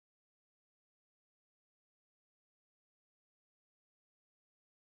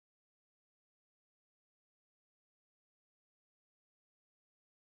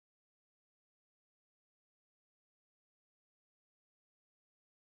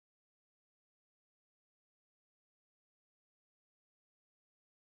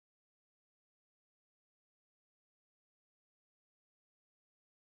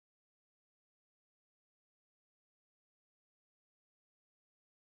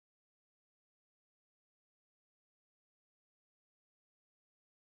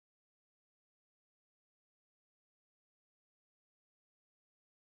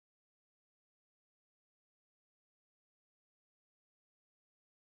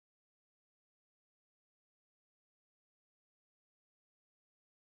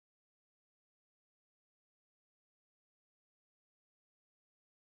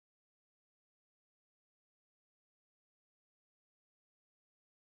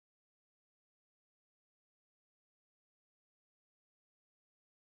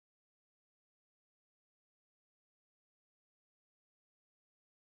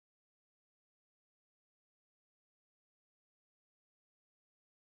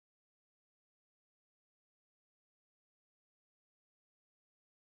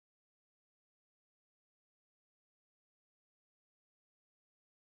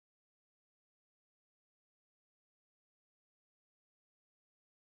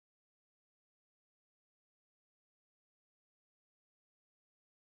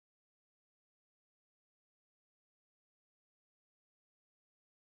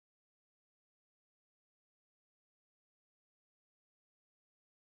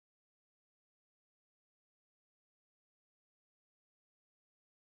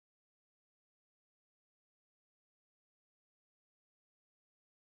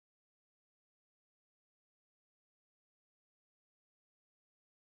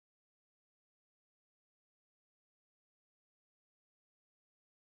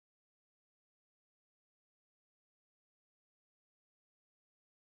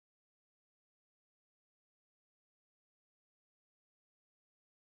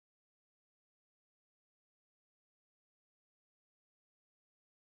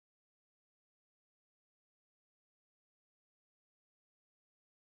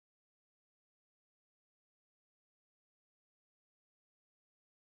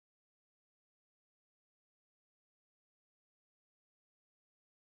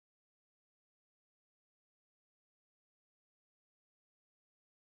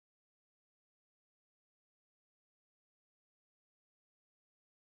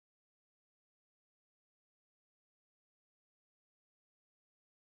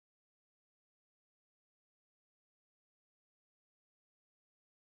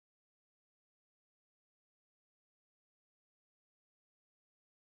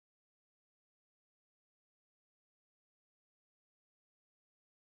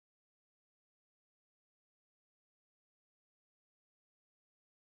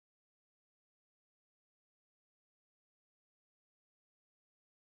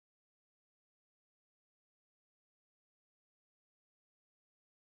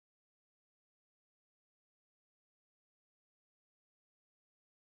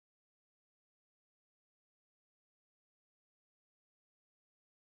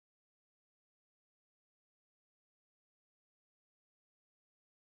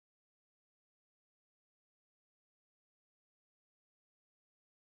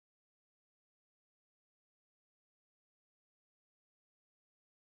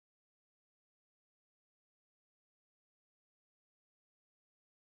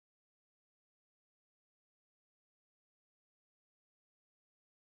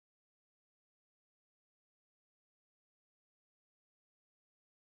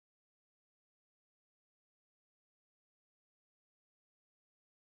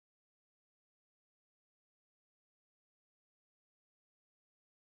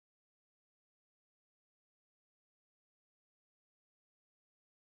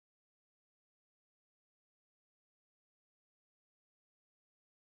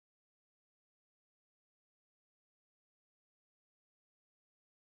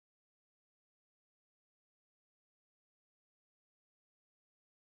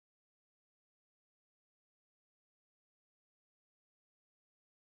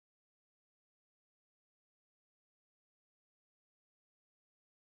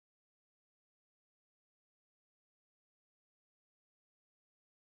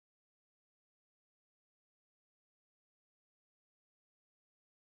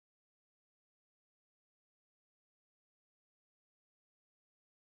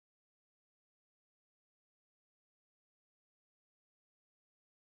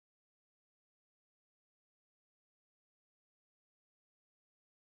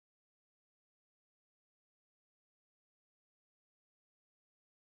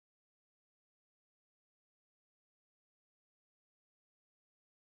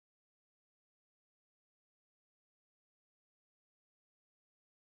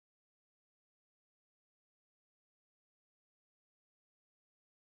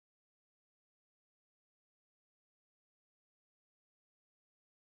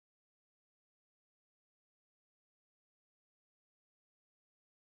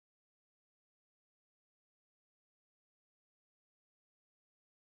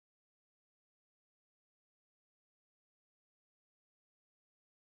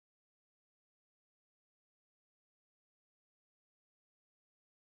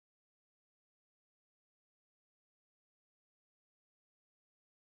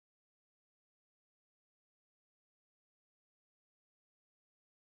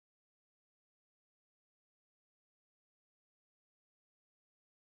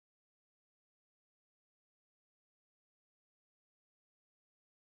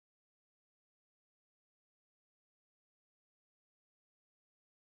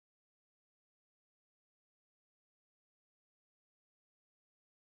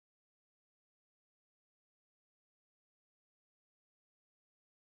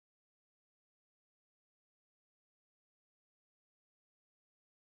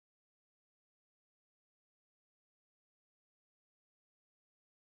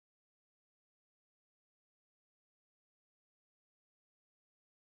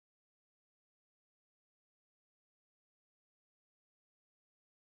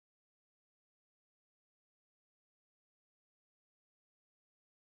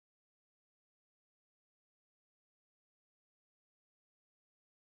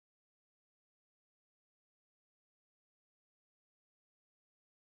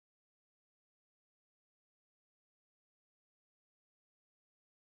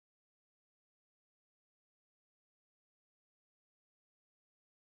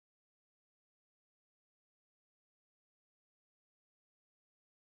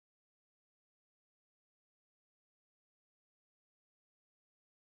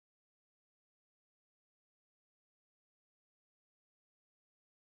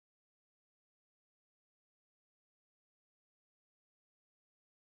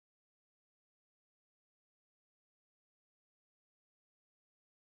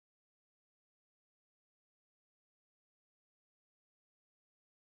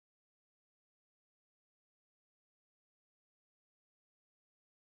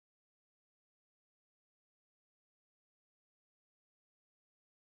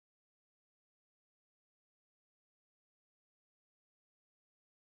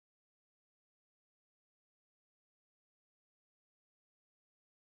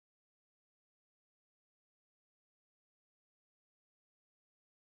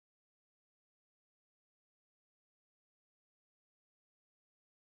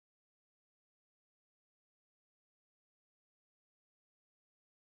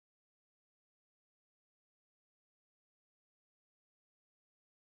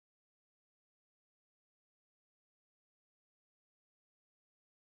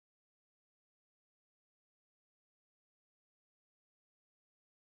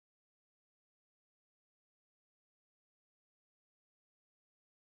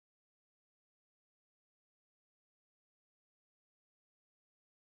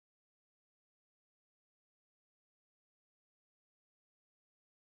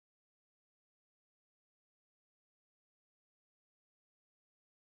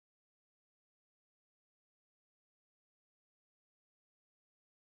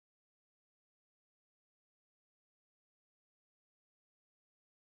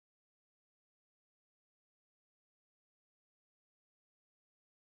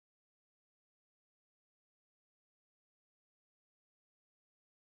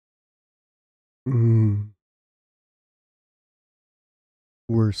Mm,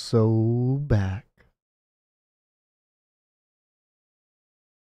 we're so back.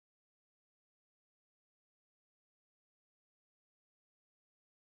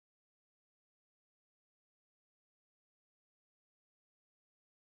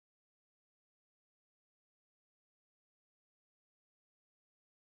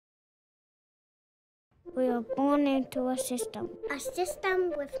 We are born into a system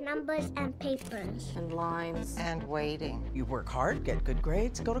with numbers and papers. And lines. And waiting. You work hard, get good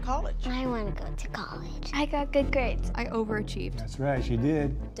grades, go to college. I want to go to college. I got good grades. I overachieved. That's right, she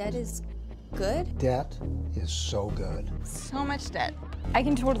did. Debt is good? Debt is so good. So much debt. I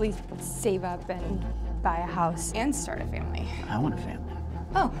can totally save up and buy a house and start a family. I want a family.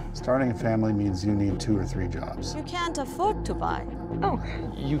 Oh. Starting a family means you need 2 or 3 jobs. You can't afford to buy. Oh.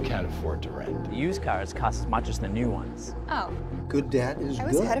 You can't afford to rent. Used cars cost as much as the new ones. Oh. Good debt is good. I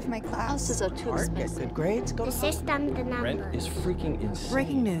was ahead of my class. Houses are too Hard, get expensive. good grades, go The to college. system, the numbers. Rent is freaking insane.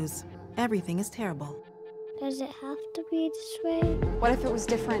 Breaking news. Everything is terrible. Does it have to be this way? What if it was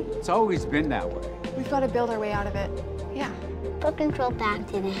different? It's always been that way. We've got to build our way out of it. Yeah. Put control back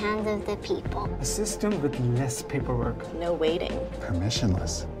to the hands of the people. A system with less paperwork. No waiting.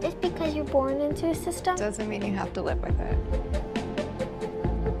 Permissionless. Just because you're born into a system? Doesn't mean you have to live with it.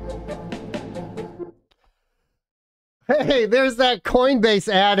 Hey, there's that Coinbase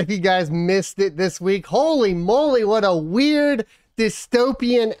ad if you guys missed it this week. Holy moly, what a weird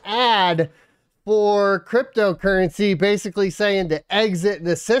dystopian ad for cryptocurrency, basically saying to exit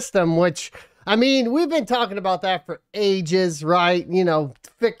the system, which, I mean, we've been talking about that for ages, right? You know,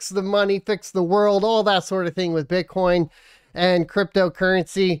 fix the money, fix the world, all that sort of thing with Bitcoin and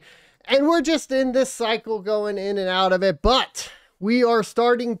cryptocurrency. And we're just in this cycle going in and out of it, but we are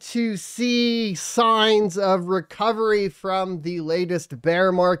starting to see signs of recovery from the latest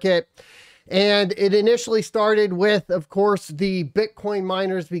bear market. And it initially started with, of course, the Bitcoin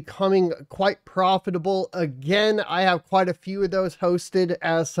miners becoming quite profitable again. I have quite a few of those hosted,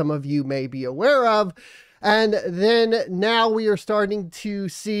 as some of you may be aware of. And then now we are starting to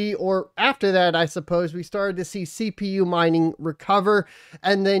see, or after that, I suppose, we started to see CPU mining recover.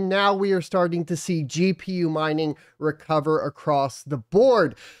 And then now we are starting to see GPU mining recover across the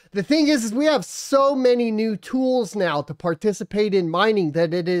board. The thing is we have so many new tools now to participate in mining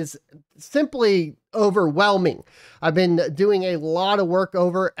that it is simply overwhelming. I've been doing a lot of work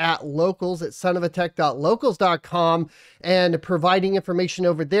over at Locals at sonofatech.locals.com and providing information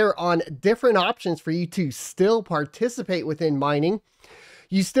over there on different options for you to still participate within mining.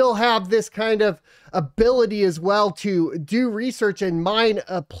 You still have this kind of ability as well to do research and mine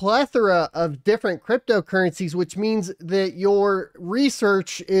a plethora of different cryptocurrencies, which means that your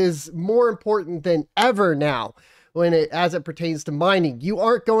research is more important than ever now as it pertains to mining. You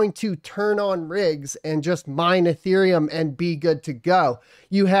aren't going to turn on rigs and just mine Ethereum and be good to go.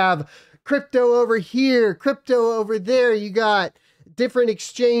 You have crypto over here, crypto over there. You got different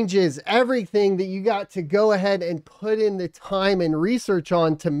exchanges, everything that you got to go ahead and put in the time and research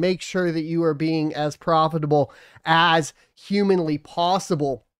on to make sure that you are being as profitable as humanly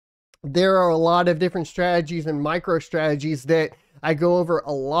possible. There are a lot of different strategies and micro strategies that I go over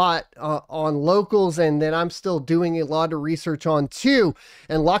a lot on Locals, and then I'm still doing a lot of research on too.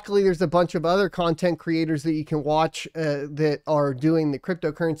 And luckily there's a bunch of other content creators that you can watch that are doing the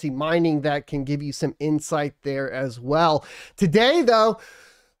cryptocurrency mining that can give you some insight there as well. Today though,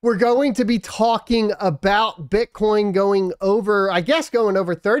 we're going to be talking about Bitcoin going over, I guess going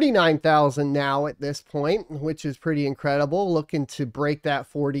over 39,000 now at this point, which is pretty incredible. Looking to break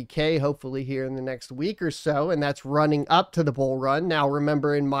that 40K hopefully here in the next week or so. And that's running up to the bull run. Now,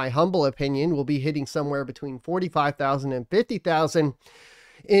 remember, in my humble opinion, we'll be hitting somewhere between 45,000 and 50,000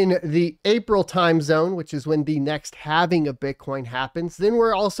 in the April time zone, which is when the next halving of Bitcoin happens. Then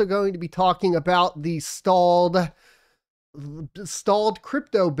we're also going to be talking about the stalled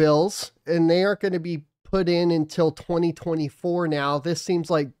crypto bills, and they aren't going to be put in until 2024 now. This seems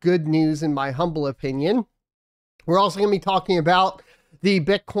like good news in my humble opinion. We're also going to be talking about the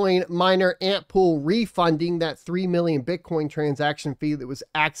Bitcoin miner ant pool refunding that 3 million Bitcoin transaction fee that was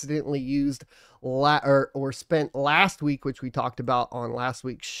accidentally used or spent last week, which we talked about on last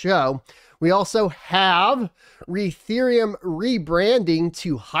week's show. We also have Ethereum rebranding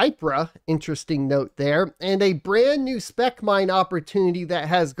to Hypera, interesting note there, and a brand new spec mine opportunity that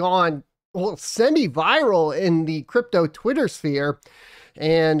has gone, well, semi-viral in the crypto Twitter sphere.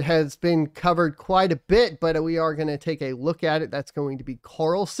 and has been covered quite a bit, but we are going to take a look at it. That's going to be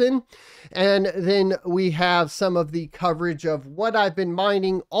Carlson. And then we have some of the coverage of what I've been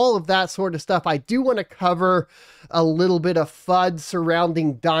mining, all of that sort of stuff. I do want to cover a little bit of FUD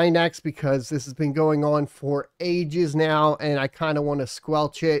surrounding Dynex because this has been going on for ages now, and I kind of want to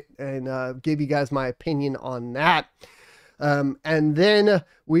squelch it and give you guys my opinion on that. And then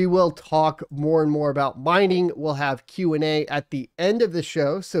we will talk more and more about mining. We'll have Q&A at the end of the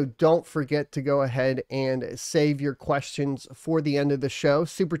show, so don't forget to go ahead and save your questions for the end of the show.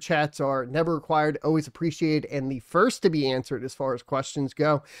 Super chats are never required, always appreciated, and the first to be answered as far as questions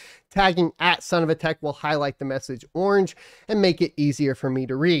go. Tagging at Son of a Tech will highlight the message orange and make it easier for me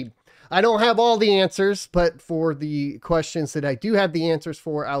to read. I don't have all the answers, but for the questions that I do have the answers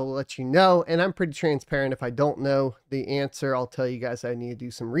for, I will let you know. And I'm pretty transparent. If I don't know the answer, I'll tell you guys I need to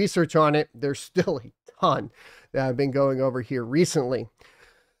do some research on it. There's still a ton that I've been going over here recently.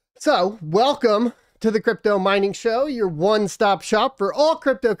 So welcome to the Crypto Mining Show, your one-stop shop for all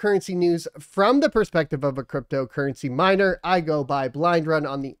cryptocurrency news from the perspective of a cryptocurrency miner. I go by Blind Run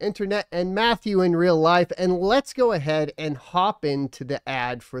on the internet and Matthew in real life. And let's go ahead and hop into the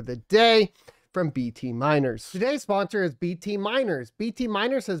ad for the day from BT Miners. Today's sponsor is BT Miners. BT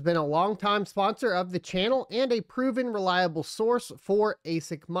Miners has been a longtime sponsor of the channel and a proven reliable source for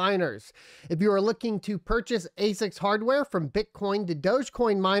ASIC miners. If you are looking to purchase ASICs hardware from Bitcoin to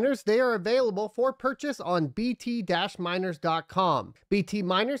Dogecoin miners, they are available for purchase on bt-miners.com. BT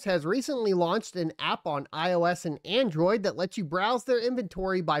Miners has recently launched an app on iOS and Android that lets you browse their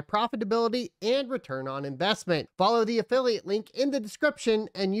inventory by profitability and return on investment. Follow the affiliate link in the description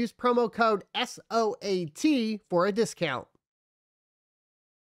and use promo code SOAT for a discount.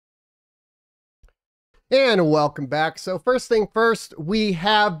 And welcome back. So first thing first, we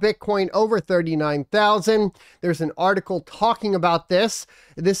have Bitcoin over 39,000. There's an article talking about this.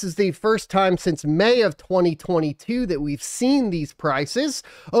 This is the first time since May of 2022 that we've seen these prices.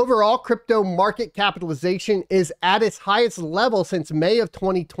 Overall, crypto market capitalization is at its highest level since May of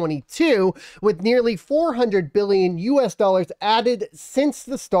 2022, with nearly 400 billion US dollars added since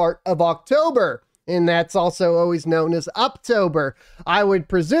the start of October. And that's also always known as Uptober. I would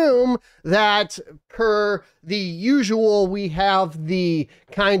presume that per the usual, we have the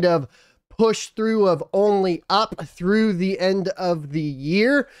kind of push through of only up through the end of the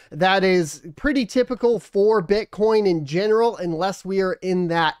year. That is pretty typical for Bitcoin in general, unless we are in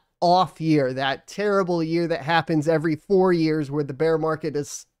that off year, that terrible year that happens every 4 years where the bear market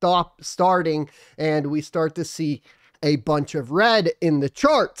is starting and we start to see a bunch of red in the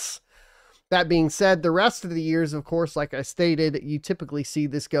charts. That being said, the rest of the years, of course, like I stated, you typically see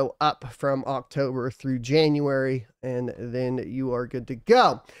this go up from October through January, and then you are good to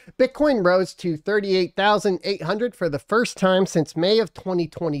go. Bitcoin rose to 38,800 for the first time since May of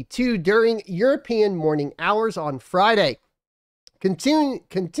 2022 during European morning hours on Friday.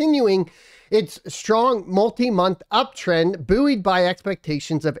 Continuing its strong multi-month uptrend buoyed by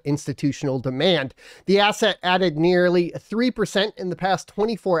expectations of institutional demand. The asset added nearly 3% in the past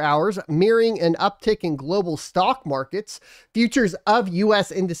 24 hours, mirroring an uptick in global stock markets. Futures of U.S.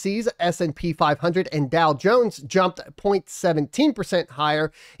 indices, S&P 500 and Dow Jones jumped 0.17%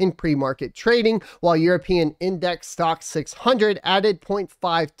 higher in pre-market trading, while European index stock 600 added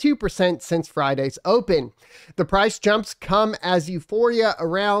 0.52% since Friday's open. The price jumps come as euphoria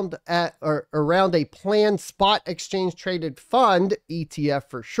around a planned spot exchange traded fund, ETF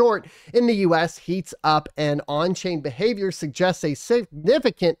for short, in the US heats up, and on-chain behavior suggests a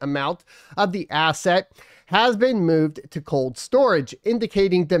significant amount of the asset has been moved to cold storage,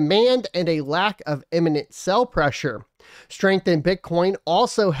 indicating demand and a lack of imminent sell pressure. Strength in Bitcoin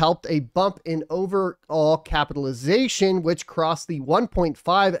also helped a bump in overall capitalization, which crossed the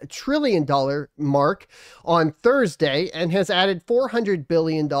 $1.5 trillion mark on Thursday and has added $400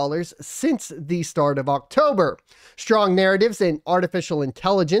 billion since the start of October. Strong narratives in artificial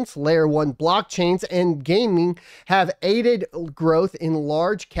intelligence, layer 1 blockchains, and gaming have aided growth in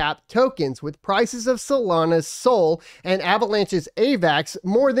large cap tokens, with prices of Solana's Sol and Avalanche's AVAX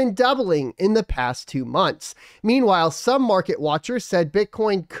more than doubling in the past 2 months. Meanwhile, some market watchers said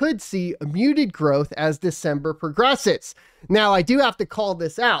Bitcoin could see muted growth as December progresses. Now, I do have to call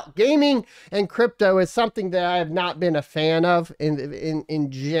this out. Gaming and crypto is something that I have not been a fan of in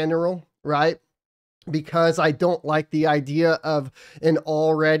general, right? Because I don't like the idea of an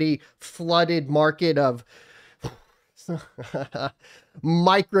already flooded market of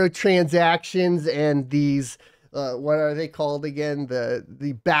microtransactions and these what are they called again?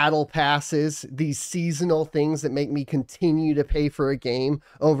 The battle passes, these seasonal things that make me continue to pay for a game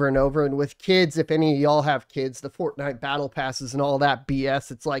over and over. And with kids, if any of y'all have kids, the Fortnite battle passes and all that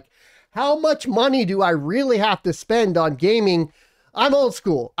BS, it's like, how much money do I really have to spend on gaming? I'm old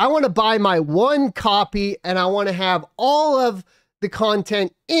school. I want to buy my one copy and I want to have all of the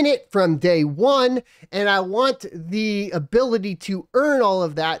content in it from day one, and I want the ability to earn all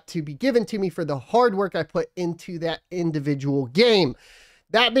of that to be given to me for the hard work I put into that individual game.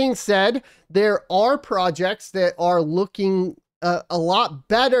 That being said, there are projects that are looking a lot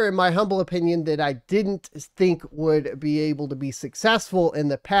better, in my humble opinion, that I didn't think would be able to be successful in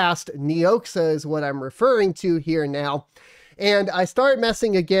the past. Neoxa is what I'm referring to here now. And I started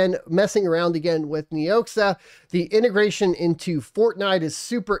messing around again with Neoxa. The integration into Fortnite is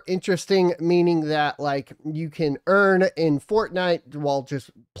super interesting, meaning that like you can earn in Fortnite while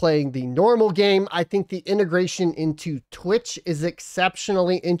just playing the normal game. I think the integration into Twitch is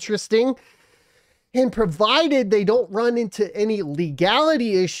exceptionally interesting. And provided they don't run into any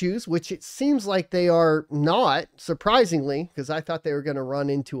legality issues, which it seems like they are not, surprisingly, because I thought they were going to run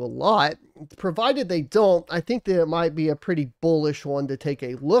into a lot. Provided they don't, I think that it might be a pretty bullish one to take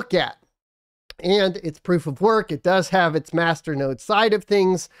a look at. And it's proof of work. It does have its masternode side of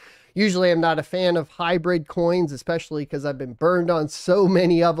things. Usually I'm not a fan of hybrid coins, especially because I've been burned on so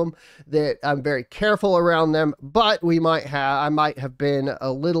many of them that I'm very careful around them, but I might have been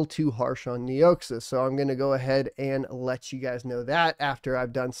a little too harsh on Neoxa. So I'm going to go ahead and let you guys know that after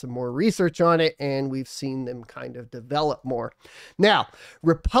I've done some more research on it and we've seen them kind of develop more. Now,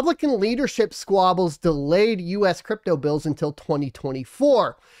 Republican leadership squabbles delayed U.S. crypto bills until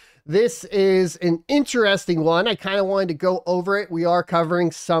 2024. This is an interesting one. I kind of wanted to go over it. We are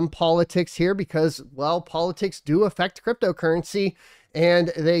covering some politics here because, well, politics do affect cryptocurrency, and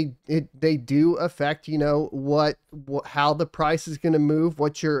they do affect, you know, how the price is going to move,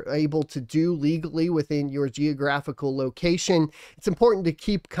 what you're able to do legally within your geographical location. It's important to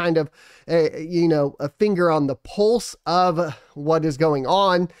keep kind of, you know, a finger on the pulse of what is going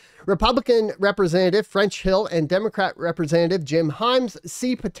on. Republican Representative French Hill and Democrat Representative Jim Himes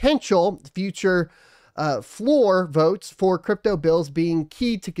see potential future floor votes for crypto bills being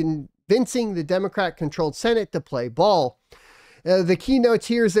key to convincing the Democrat-controlled Senate to play ball. The keynotes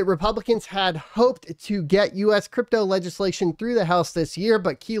here is that Republicans had hoped to get U.S. crypto legislation through the House this year,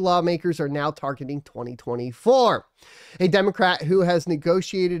 but key lawmakers are now targeting 2024. A Democrat who has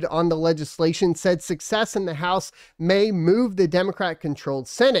negotiated on the legislation said success in the House may move the Democrat-controlled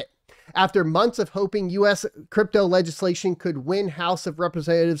Senate. After months of hoping U.S. crypto legislation could win House of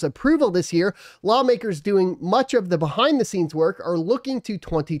Representatives approval this year, lawmakers doing much of the behind-the-scenes work are looking to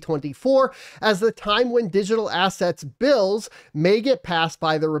 2024 as the time when digital assets bills may get passed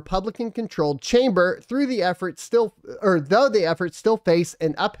by the Republican-controlled chamber though the efforts still face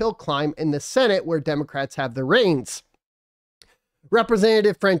an uphill climb in the Senate where Democrats have the reins.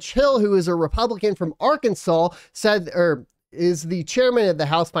 Representative French Hill, who is a Republican from Arkansas, is the chairman of the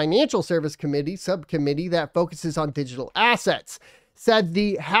House Financial Service Committee subcommittee that focuses on digital assets, said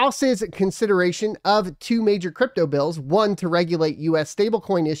the House's consideration of two major crypto bills, one to regulate U.S.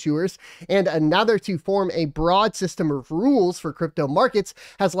 stablecoin issuers and another to form a broad system of rules for crypto markets,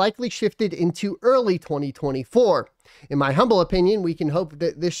 has likely shifted into early 2024. In my humble opinion, we can hope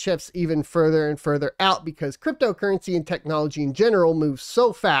that this shifts even further and further out because cryptocurrency and technology in general moves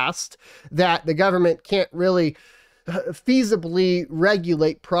so fast that the government can't really feasibly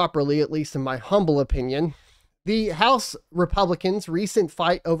regulate properly, at least in my humble opinion. The House Republicans' recent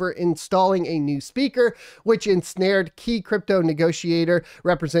fight over installing a new speaker, which ensnared key crypto negotiator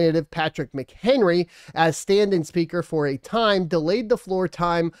Representative Patrick McHenry as stand-in speaker for a time, delayed the floor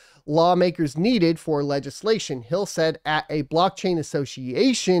time lawmakers needed for legislation, Hill said at a Blockchain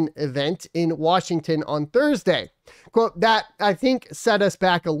Association event in Washington on Thursday. Quote, that I think set us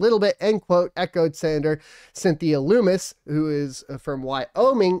back a little bit, end quote, echoed Senator Cynthia Lummis, who is from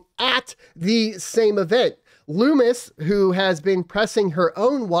Wyoming, at the same event. Lummis, who has been pressing her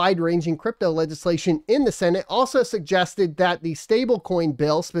own wide-ranging crypto legislation in the Senate, also suggested that the stablecoin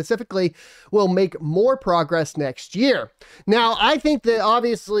bill specifically will make more progress next year. Now, I think that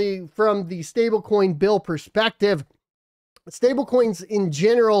obviously from the stablecoin bill perspective, stablecoins in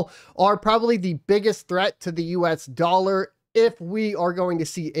general are probably the biggest threat to the US dollar if we are going to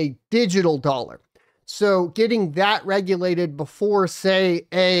see a digital dollar. So getting that regulated before, say,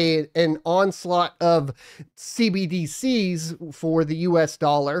 an onslaught of CBDCs for the US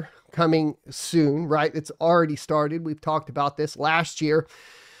dollar coming soon, right? It's already started. We've talked about this last year.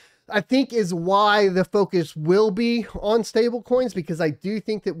 I think is why the focus will be on stablecoins, because I do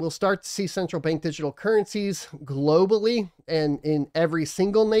think that we'll start to see central bank digital currencies globally and in every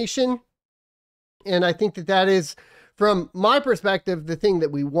single nation. And I think that that is, from my perspective, the thing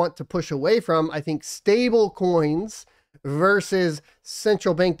that we want to push away from. I think stable coins versus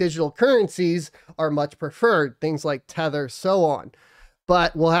central bank digital currencies are much preferred, things like Tether, so on.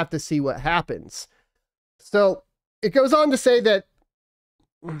 But we'll have to see what happens. So it goes on to say that,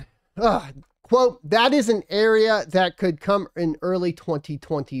 quote, that is an area that could come in early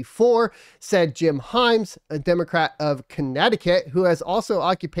 2024, said Jim Himes, a Democrat of Connecticut, who has also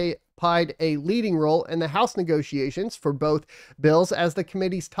occupied a leading role in the House negotiations for both bills, as the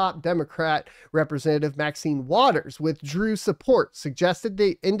committee's top Democrat, Representative Maxine Waters, withdrew support, suggested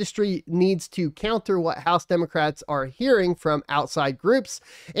the industry needs to counter what House Democrats are hearing from outside groups,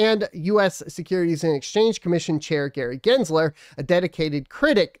 and U.S. Securities and Exchange Commission Chair Gary Gensler, a dedicated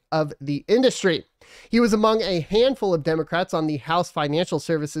critic of the industry. He was among a handful of Democrats on the House Financial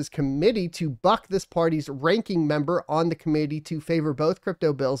Services Committee to buck this party's ranking member on the committee to favor both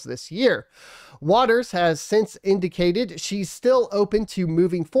crypto bills this year. Waters has since indicated she's still open to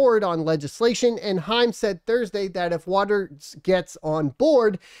moving forward on legislation, and Himes said Thursday that if Waters gets on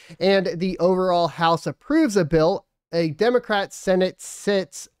board and the overall House approves a bill, a Democrat Senate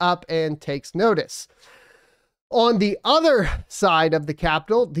sits up and takes notice. On the other side of the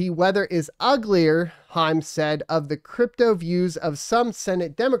Capitol, the weather is uglier, Himes said, of the crypto views of some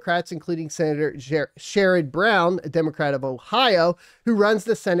Senate Democrats, including Senator Sherrod Brown, a Democrat of Ohio, who runs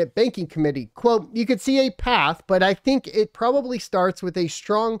the Senate Banking Committee. Quote, you could see a path, but I think it probably starts with a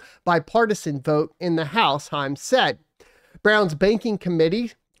strong bipartisan vote in the House, Himes said. Brown's Banking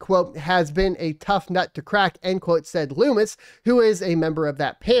Committee, quote, has been a tough nut to crack, end quote, said Loomis, who is a member of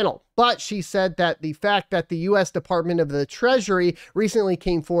that panel. But she said that the fact that the U.S. Department of the Treasury recently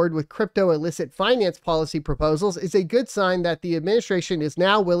came forward with crypto illicit finance policy proposals is a good sign that the administration is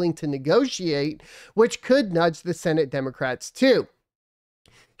now willing to negotiate, which could nudge the Senate Democrats too.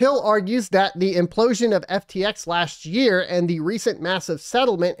 Hill argues that the implosion of FTX last year and the recent massive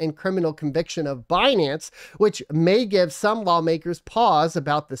settlement and criminal conviction of Binance, which may give some lawmakers pause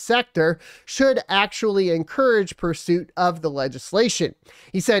about the sector, should actually encourage pursuit of the legislation.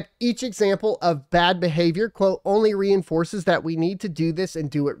 He said each example of bad behavior, quote, only reinforces that we need to do this and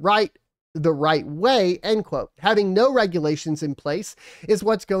do it right, the right way, end quote. Having no regulations in place is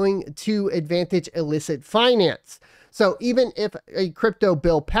what's going to advantage illicit finance. So even if a crypto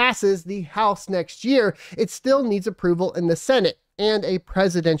bill passes the House next year, it still needs approval in the Senate and a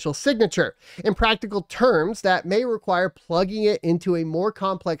presidential signature. In practical terms, that may require plugging it into a more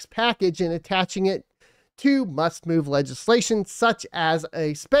complex package and attaching it to must-move legislation, such as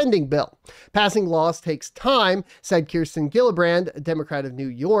a spending bill. Passing laws takes time, said Kirsten Gillibrand, a Democrat of New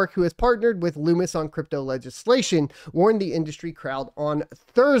York, who has partnered with Loomis on crypto legislation, warned the industry crowd on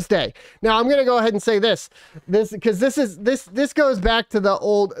Thursday. Now, I'm going to go ahead and say this because this goes back to the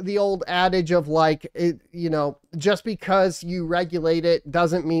old adage of, like, just because you regulate it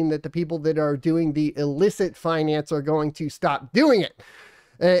doesn't mean that the people that are doing the illicit finance are going to stop doing it.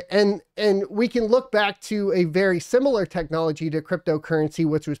 And we can look back to a very similar technology to cryptocurrency,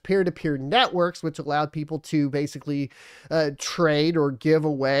 which was peer-to-peer networks, which allowed people to basically trade or give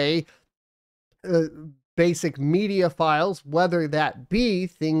away basic media files, whether that be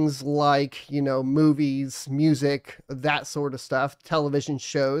things like, movies, music, that sort of stuff, television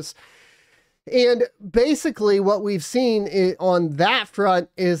shows. And basically what we've seen on that front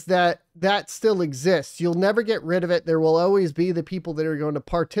is that still exists. You'll never get rid of it. There will always be the people that are going to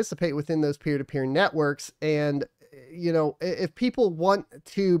participate within those peer-to-peer networks. And, if people want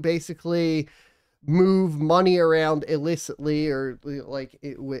to basically move money around illicitly or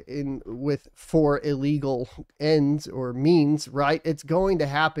for illegal ends or means, right, it's going to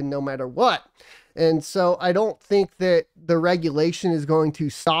happen no matter what. And so I don't think that the regulation is going to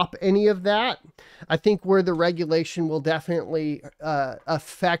stop any of that. I think where the regulation will definitely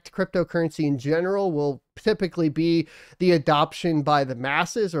affect cryptocurrency in general will typically be the adoption by the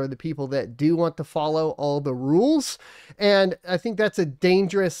masses or the people that do want to follow all the rules. And I think that's a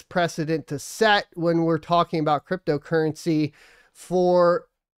dangerous precedent to set when we're talking about cryptocurrency for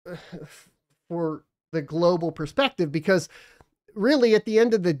the global perspective, because really at the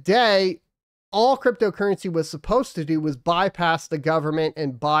end of the day, all cryptocurrency was supposed to do was bypass the government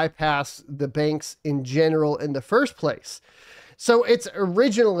and bypass the banks in general in the first place. So its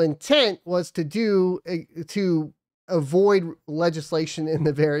original intent was to avoid legislation in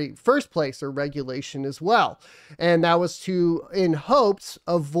the very first place, or regulation as well. And that was to, in hopes,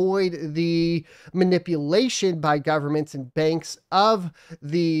 avoid the manipulation by governments and banks of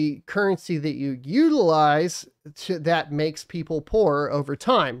the currency that you utilize that makes people poorer over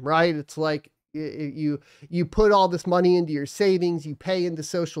time, right? It's like, you put all this money into your savings, you pay into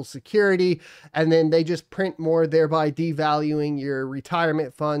Social Security, and then they just print more, thereby devaluing your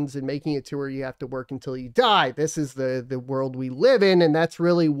retirement funds and making it to where you have to work until you die. This is the world we live in, and that's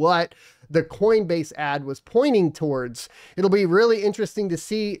really what the Coinbase ad was pointing towards. It'll be really interesting to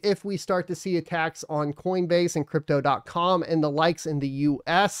see if we start to see attacks on Coinbase and Crypto.com and the likes in the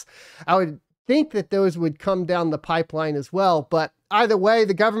US. I would think that those would come down the pipeline as well, but either way,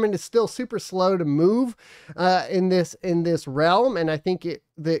 the government is still super slow to move in this realm, and I think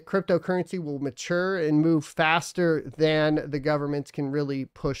that cryptocurrency will mature and move faster than the governments can really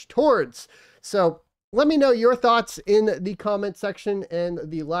push towards. So let me know your thoughts in the comment section and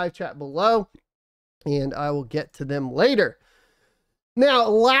the live chat below, and I will get to them later. Now,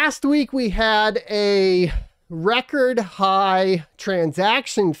 last week we had a record high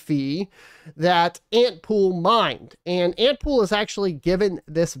transaction fee that Antpool mined, and Antpool has actually given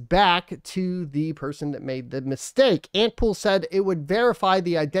this back to the person that made the mistake. Antpool said it would verify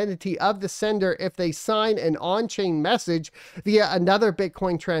the identity of the sender if they sign an on-chain message via another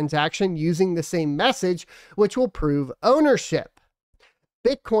Bitcoin transaction using the same message, which will prove ownership.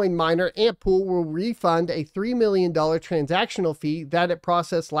 Bitcoin miner Antpool will refund a $3 million transactional fee that it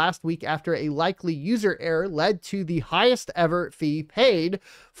processed last week after a likely user error led to the highest ever fee paid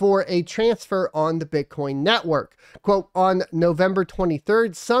for a transfer on the Bitcoin network. Quote, on November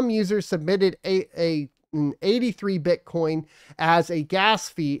 23rd, some users submitted an 83 Bitcoin as a gas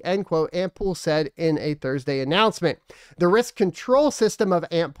fee, end quote, Antpool said in a Thursday announcement. The risk control system of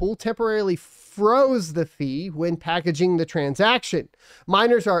Antpool temporarily froze the fee when packaging the transaction.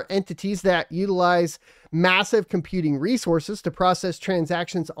 Miners are entities that utilize massive computing resources to process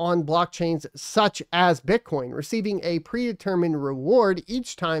transactions on blockchains such as Bitcoin, receiving a predetermined reward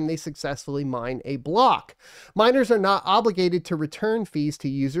each time they successfully mine a block. Miners are not obligated to return fees to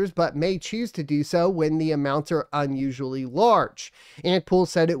users, but may choose to do so when the amounts are unusually large. Antpool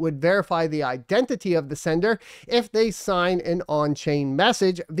said it would verify the identity of the sender if they sign an on-chain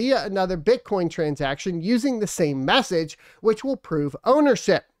message via another Bitcoin transaction using the same message, which will prove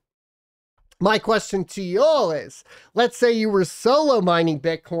ownership. My question to you all is, let's say you were solo mining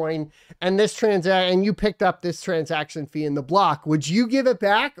Bitcoin and and you picked up this transaction fee in the block. Would you give it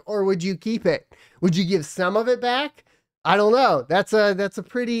back or would you keep it? Would you give some of it back? I don't know. That's a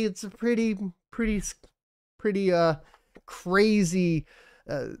pretty crazy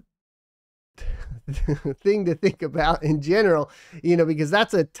thing to think about in general, you know, because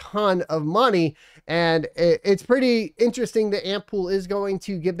that's a ton of money, and it's pretty interesting that Antpool is going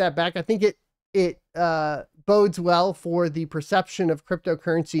to give that back. I think it bodes well for the perception of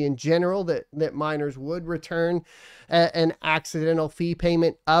cryptocurrency in general, that miners would return an accidental fee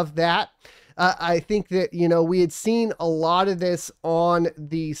payment of that. I think that, you know, we had seen a lot of this on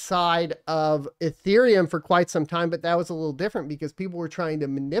the side of Ethereum for quite some time, but that was a little different because people were trying to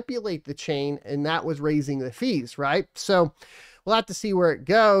manipulate the chain, and that was raising the fees, right? So we'll have to see where it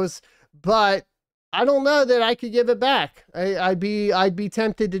goes, but I don't know that I could give it back. I'd be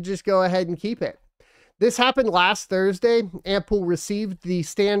tempted to just go ahead and keep it. This happened last Thursday. Antpool received the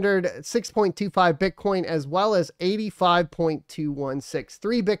standard 6.25 Bitcoin as well as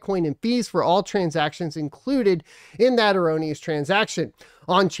 85.2163 Bitcoin in fees for all transactions included in that erroneous transaction.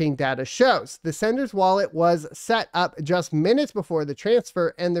 On-chain data shows the sender's wallet was set up just minutes before the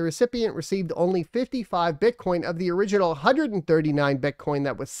transfer, and the recipient received only 55 Bitcoin of the original 139 Bitcoin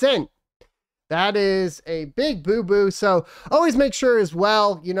that was sent. That is a big boo-boo. So always make sure as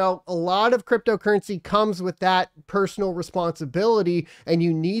well, you know, a lot of cryptocurrency comes with that personal responsibility, and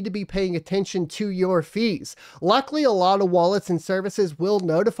you need to be paying attention to your fees. Luckily, a lot of wallets and services will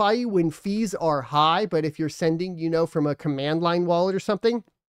notify you when fees are high, but if you're sending, you know, from a command line wallet or something,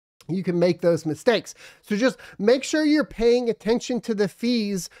 you can make those mistakes. So just make sure you're paying attention to the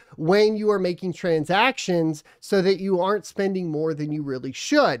fees when you are making transactions so that you aren't spending more than you really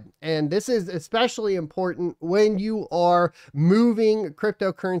should. And this is especially important when you are moving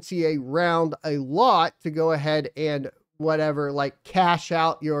cryptocurrency around a lot to go ahead and whatever, like cash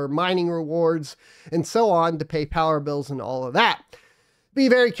out your mining rewards and so on to pay power bills and all of that. be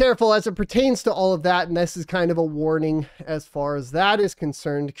very careful as it pertains to all of that. And this is kind of a warning as far as that is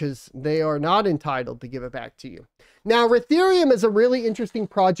concerned, because they are not entitled to give it back to you. Now, Ethereum is a really interesting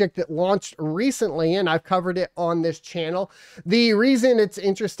project that launched recently, and I've covered it on this channel. The reason it's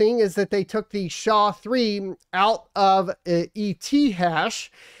interesting is that they took the SHA-3 out of ET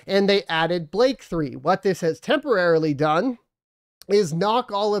hash and they added Blake-3. What this has temporarily done is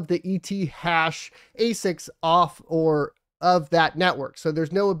knock all of the ET hash ASICs off or of that network. So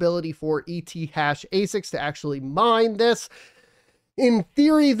there's no ability for ET hash ASICs to actually mine this. In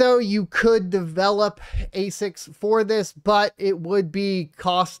theory, though, you could develop ASICs for this, but it would be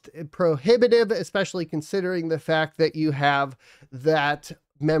cost prohibitive, especially considering the fact that you have that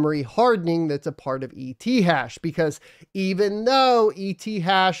memory hardening that's a part of ET hash, because even though ET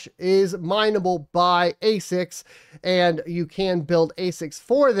hash is mineable by ASICs and you can build ASICs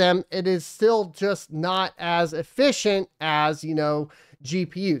for them, it is still just not as efficient as, you know,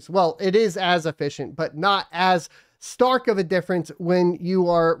 GPUs. Well, it is as efficient, but not as stark of a difference when you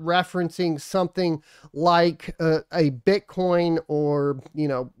are referencing something like a Bitcoin, or, you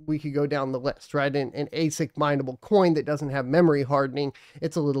know, we could go down the list, right? An ASIC mineable coin that doesn't have memory hardening,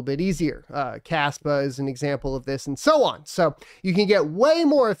 it's a little bit easier. Caspa is an example of this, and so on. So you can get way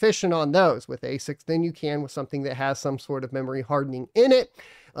more efficient on those with ASICs than you can with something that has some sort of memory hardening in it,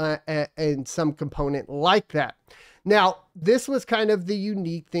 and some component like that. Now, this was kind of the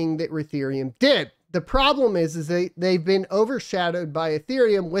unique thing that Ethereum did. The problem is they've been overshadowed by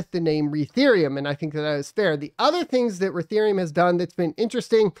Ethereum with the name Ethereum, and I think that is fair. The other things that Ethereum has done that's been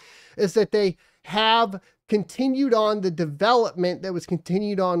interesting is that they have continued on the development that was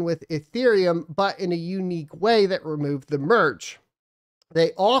continued on with Ethereum, but in a unique way that removed the merge.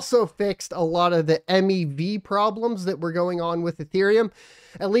 They also fixed a lot of the MEV problems that were going on with Ethereum,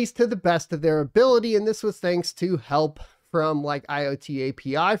 at least to the best of their ability, and this was thanks to help from like IoT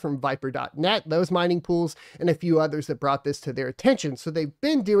API from Viper.net, those mining pools, and a few others that brought this to their attention. So they've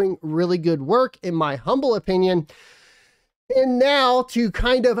been doing really good work, in my humble opinion. And now, to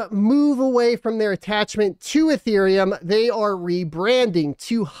kind of move away from their attachment to Ethereum, they are rebranding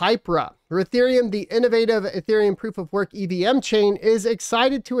to Hypera. Ethereum, the innovative Ethereum proof-of-work EVM chain, is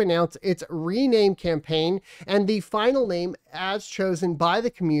excited to announce its rename campaign and the final name as chosen by the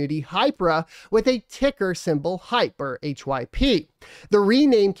community, Hypera, with a ticker symbol HYPE, or HYP. The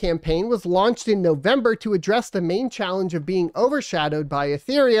rename campaign was launched in November to address the main challenge of being overshadowed by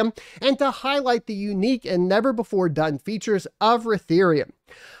Ethereum and to highlight the unique and never-before-done features of Ethereum.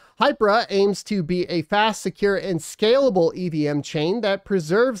 Hypera aims to be a fast, secure, and scalable EVM chain that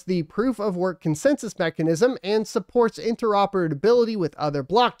preserves the proof-of-work consensus mechanism and supports interoperability with other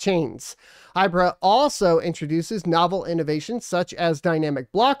blockchains. Hypera also introduces novel innovations such as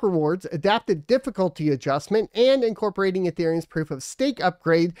dynamic block rewards, adaptive difficulty adjustment, and incorporating Ethereum's proof-of-stake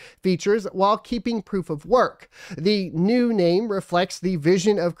upgrade features while keeping proof-of-work. The new name reflects the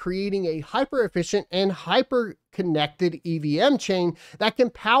vision of creating a hyper-efficient and hyper-connected EVM chain that can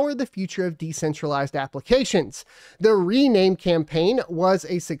power the future of decentralized applications. The rename campaign was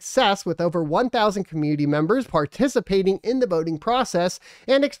a success, with over 1,000 community members participating in the voting process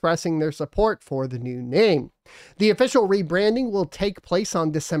and expressing their support for the new name. The official rebranding will take place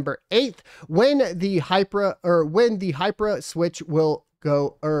on December 8th, when the Hypera switch will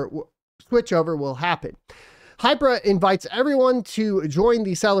go, or switch over will happen. Hypera invites everyone to join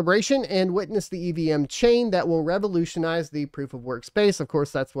the celebration and witness the EVM chain that will revolutionize the proof-of-work space. Of course,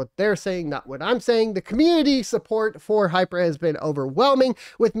 that's what they're saying, not what I'm saying. The community support for Hypera has been overwhelming,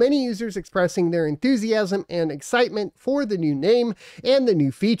 with many users expressing their enthusiasm and excitement for the new name and the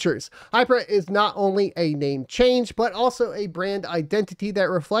new features. Hypera is not only a name change, but also a brand identity that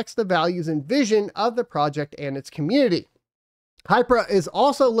reflects the values and vision of the project and its community. Hypera is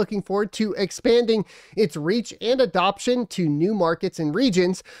also looking forward to expanding its reach and adoption to new markets and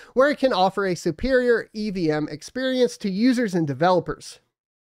regions where it can offer a superior EVM experience to users and developers.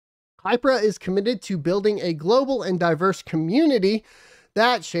 Hypera is committed to building a global and diverse community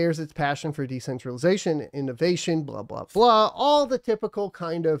that shares its passion for decentralization, innovation, blah, blah, blah, all the typical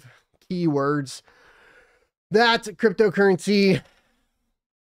kind of keywords that cryptocurrency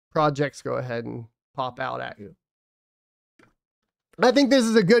projects go ahead and pop out at you. I think this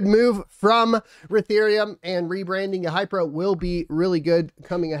is a good move from Ethereum, and rebranding Hypera will be really good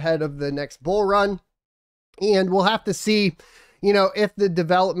coming ahead of the next bull run. And we'll have to see, you know, if the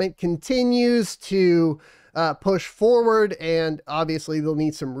development continues to push forward, and obviously they'll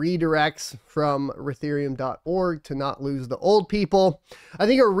need some redirects from ethereum.org to not lose the old people. I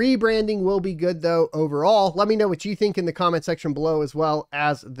think a rebranding will be good though overall. Let me know what you think in the comment section below, as well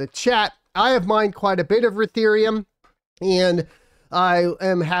as the chat. I have mined quite a bit of Ethereum, and I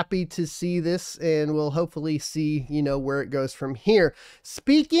am happy to see this, and we'll hopefully see, you know, where it goes from here.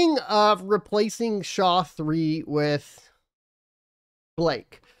 Speaking of replacing SHA-3 with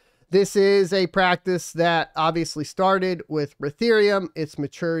Blake, this is a practice that obviously started with Ethereum. It's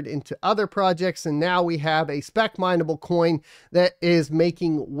matured into other projects, and now we have a spec mineable coin that is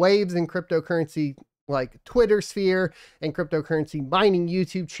making waves in cryptocurrency, like Twitter sphere and cryptocurrency mining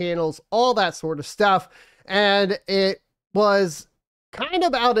YouTube channels, all that sort of stuff. And it was kind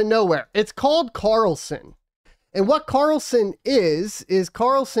of out of nowhere. It's called Carlson. And what Carlson is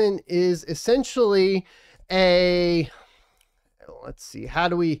Carlson is essentially a, let's see, how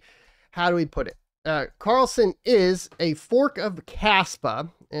do we put it? Carlson is a fork of Caspa,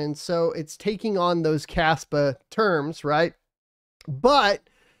 and so it's taking on those Caspa terms, right? But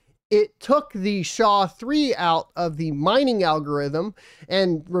it took the SHA-3 out of the mining algorithm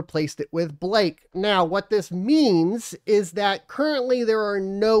and replaced it with Blake. Now, what this means is that currently there are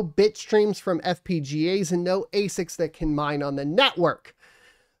no bit streams from FPGAs and no ASICs that can mine on the network.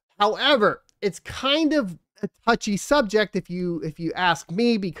 However, it's kind of a touchy subject if you ask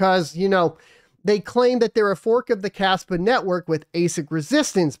me, because, you know, they claim that they're a fork of the Caspa network with ASIC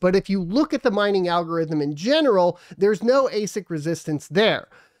resistance, but if you look at the mining algorithm in general, there's no ASIC resistance there.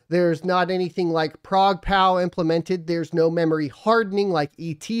 There's not anything like ProgPow implemented. There's no memory hardening like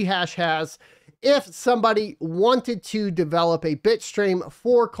ETHash has. If somebody wanted to develop a bit stream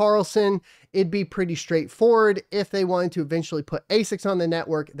for Carlson, it'd be pretty straightforward. If they wanted to eventually put ASICs on the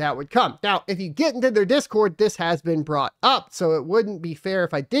network, that would come. Now, if you get into their Discord, this has been brought up, so it wouldn't be fair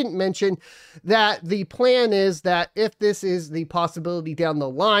if I didn't mention that the plan is that if this is the possibility down the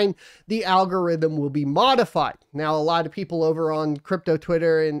line, the algorithm will be modified. Now, a lot of people over on crypto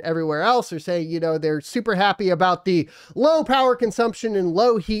Twitter and everywhere else are saying, you know, they're super happy about the low power consumption and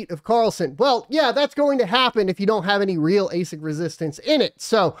low heat of Carlson. Well, yeah, that's going to happen if you don't have any real ASIC resistance in it.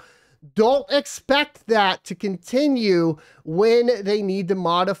 So don't expect that to continue when they need to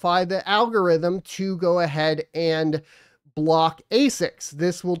modify the algorithm to go ahead and block ASICs.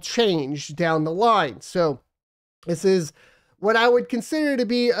 This will change down the line. So this is what I would consider to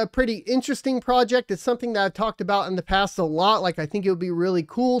be a pretty interesting project. It's something that I've talked about in the past a lot. Like, I think it would be really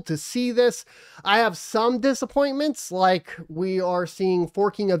cool to see this. I have some disappointments, like we are seeing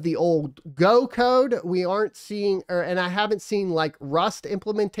forking of the old Go code. We aren't seeing, and I haven't seen like Rust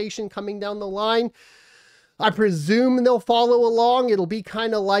implementation coming down the line. I presume they'll follow along. It'll be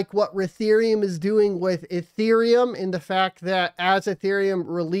kind of like what Ethereum is doing with Ethereum, in the fact that as Ethereum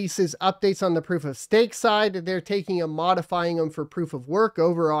releases updates on the proof of stake side, they're taking and modifying them for proof of work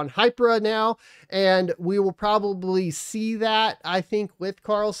over on Hypera now. And we will probably see that, I think, with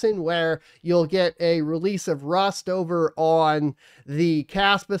Carlson, where you'll get a release of Rust over on the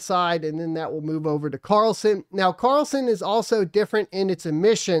Caspa side, and then that will move over to Carlson. Now, Carlson is also different in its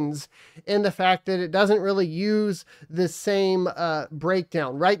emissions, in the fact that it doesn't really use the same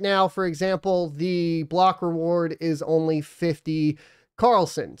breakdown. Right now, for example, the block reward is only 50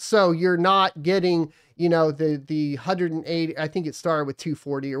 Carlson. So you're not getting, you know, the 180, I think it started with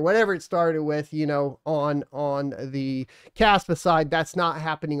 240 or whatever it started with, you know, on the Caspa side. That's not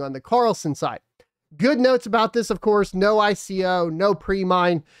happening on the Carlson side. Good notes about this, of course, no ICO, no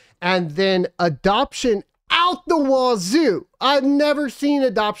pre-mine, and then adoption out the wazoo. I've never seen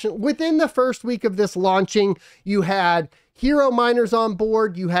adoption. Within the first week of this launching, you had Hero miners on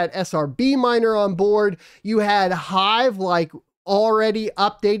board, you had SRB miner on board, you had Hive like already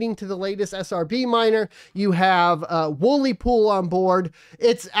updating to the latest SRB miner, you have Woolly Pool on board.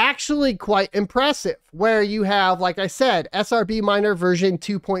 It's actually quite impressive, where you have, like I said, SRB miner version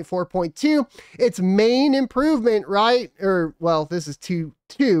 2.4.2, its main improvement, right? Or, well, this is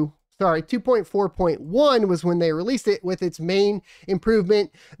 2.4.1 was when they released it, with its main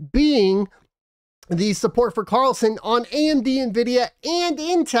improvement being the support for Carlson on AMD, NVIDIA, and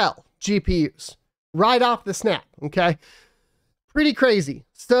Intel GPUs right off the snap, okay? Pretty crazy.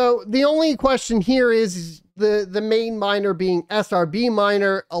 So the only question here is the main miner being SRB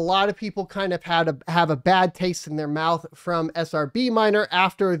miner. A lot of people kind of have a bad taste in their mouth from SRB miner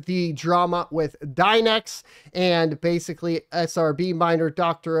after the drama with Dynex, and basically SRB miner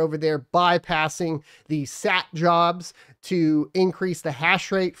doctor over there bypassing the SAT jobs to increase the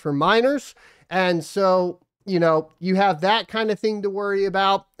hash rate for miners. And so, you know, you have that kind of thing to worry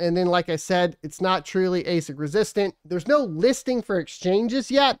about. And then, like I said, it's not truly ASIC resistant. There's no listing for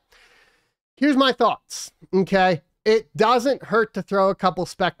exchanges yet. Here's my thoughts, okay? It doesn't hurt to throw a couple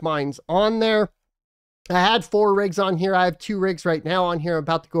spec mines on there. I had 4 rigs on here. I have 2 rigs right now on here. I'm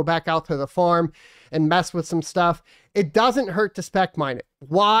about to go back out to the farm and mess with some stuff. It doesn't hurt to spec mine it.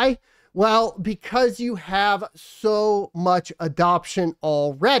 Why? Well, because you have so much adoption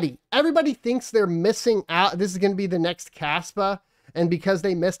already. Everybody thinks they're missing out. This is going to be the next Caspa. And because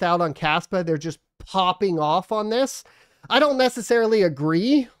they missed out on Caspa, they're just popping off on this. I don't necessarily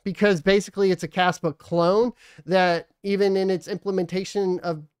agree, because basically it's a Caspa clone that even in its implementation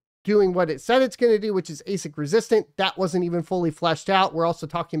of doing what it said it's going to do, which is ASIC resistant, that wasn't even fully fleshed out. We're also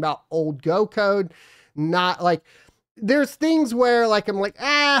talking about old Go code, not like, there's things where like, I'm like,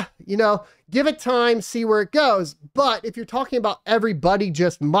 you know, give it time, see where it goes. But if you're talking about everybody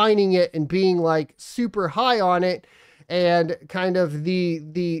just mining it and being like super high on it and kind of the,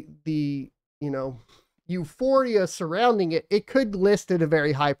 you know, euphoria surrounding it, it could list at a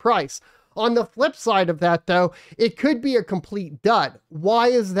very high price. On the flip side of that though, it could be a complete dud. Why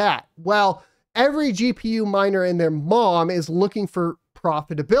is that? Well, every GPU miner and their mom is looking for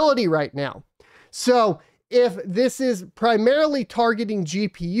profitability right now. So if this is primarily targeting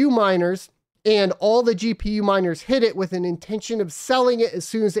GPU miners and all the GPU miners hit it with an intention of selling it as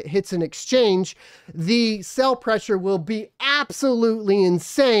soon as it hits an exchange, the sell pressure will be absolutely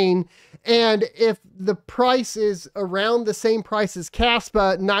insane. And if the price is around the same price as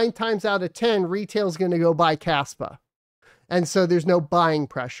Caspa, 9 times out of 10, retail is going to go buy Caspa. And so there's no buying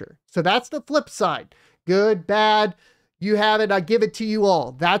pressure. So that's the flip side. Good, bad, you have it, I give it to you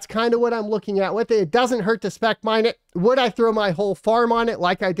all. That's kind of what I'm looking at with it. It doesn't hurt to spec mine it. Would I throw my whole farm on it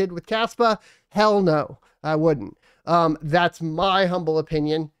like I did with Caspa? Hell no, I wouldn't. That's my humble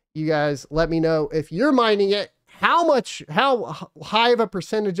opinion. You guys let me know if you're mining it. How high of a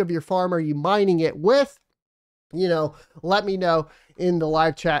percentage of your farm are you mining it with? You know, let me know in the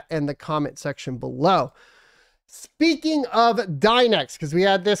live chat and the comment section below. Speaking of Dynex, because we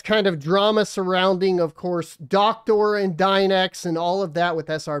had this kind of drama surrounding, of course, Doctor and Dynex and all of that with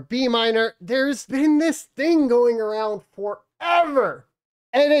SRB Miner, there's been this thing going around forever,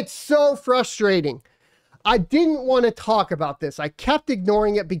 and it's so frustrating. I didn't want to talk about this. I kept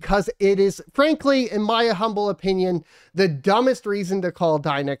ignoring it because it is, frankly, in my humble opinion, the dumbest reason to call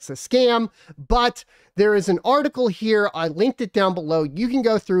Dynex a scam. But there is an article here. I linked it down below. You can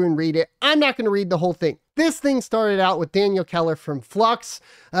go through and read it. I'm not going to read the whole thing. This thing started out with Daniel Keller from Flux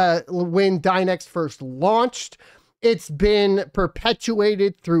when Dynex first launched. It's been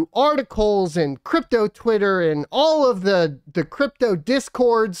perpetuated through articles and crypto Twitter and all of the crypto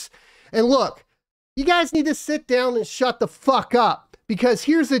discords. And look, you guys need to sit down and shut the fuck up, because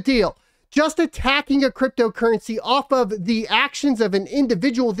here's the deal. Just attacking a cryptocurrency off of the actions of an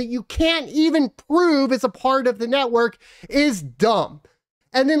individual that you can't even prove is a part of the network is dumb.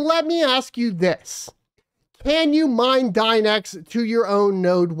 And then let me ask you this. Can you mine Dynex to your own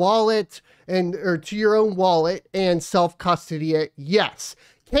node wallet or to your own wallet and self-custody it? Yes.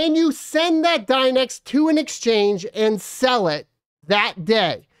 Can you send that Dynex to an exchange and sell it that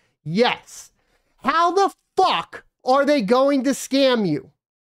day? Yes. How the fuck are they going to scam you?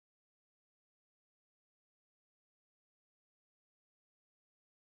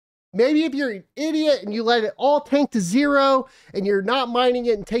 Maybe if you're an idiot and you let it all tank to zero and you're not mining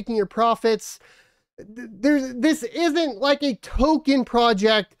it and taking your profits, this isn't like a token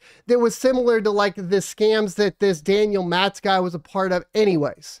project that was similar to like the scams that this Daniel Matz guy was a part of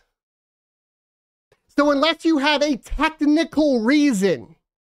anyways. So unless you have a technical reason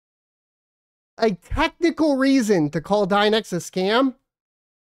to call Dynex a scam,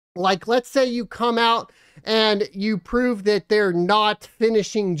 like let's say you come out and you prove that they're not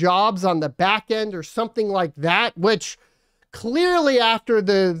finishing jobs on the back end or something like that, which clearly after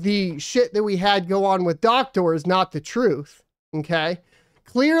the shit that we had go on with Doctor is not the truth, okay?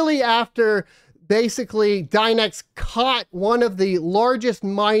 Clearly after basically Dynex caught one of the largest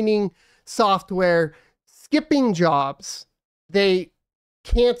mining software skipping jobs, they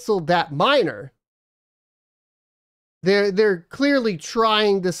canceled that miner. They're clearly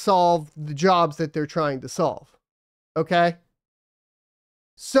trying to solve the jobs that they're trying to solve. Okay?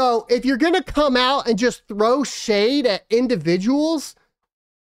 So if you're going to come out and just throw shade at individuals,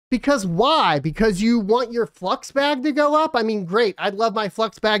 because why? Because you want your flux bag to go up? I mean, great. I'd love my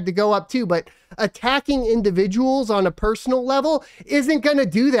flux bag to go up too, but attacking individuals on a personal level isn't going to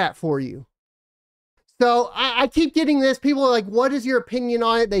do that for you. So I keep getting this. People are like, what is your opinion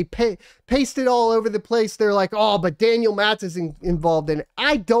on it? They paste it all over the place. They're like, oh, but Daniel Matz is involved in it.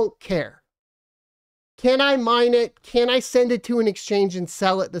 I don't care. Can I mine it? Can I send it to an exchange and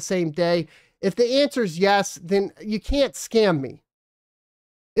sell it the same day? If the answer is yes, then you can't scam me.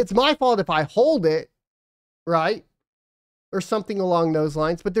 It's my fault if I hold it, right? Or something along those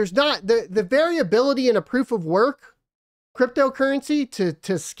lines. But there's not the variability in a proof of work cryptocurrency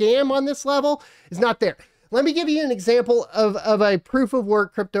to scam on this level is not there. Let me give you an example of a proof of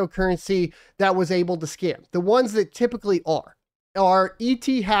work cryptocurrency that was able to scam. The ones that typically are ET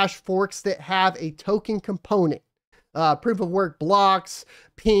hash forks that have a token component. Proof of work blocks,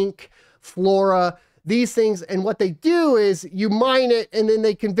 Pink, Flora, these things. And what they do is you mine it and then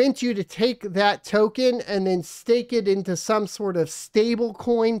they convince you to take that token and then stake it into some sort of stable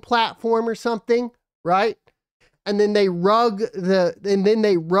coin platform or something, right? And then they rug that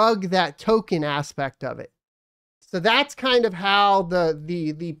token aspect of it. So that's kind of how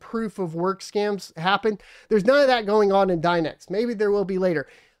the proof of work scams happen. There's none of that going on in Dynex. Maybe there will be later.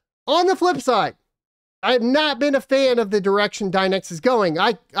 On the flip side, I have not been a fan of the direction Dynex is going.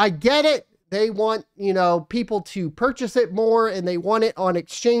 I get it. They want, you know, people to purchase it more and they want it on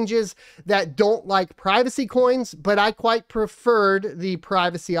exchanges that don't like privacy coins, but I quite preferred the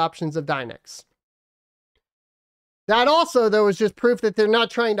privacy options of Dynex. That also, though, is just proof that they're not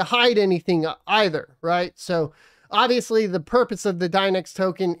trying to hide anything either, right? So obviously the purpose of the Dynex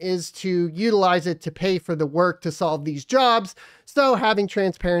token is to utilize it to pay for the work to solve these jobs. So having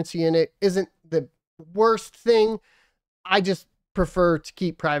transparency in it isn't the worst thing. I just prefer to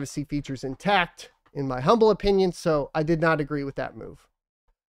keep privacy features intact, in my humble opinion. So I did not agree with that move.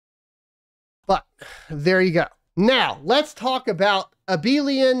 But there you go. Now let's talk about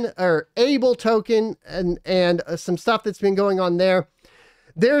Abelian or Able token and some stuff that's been going on there.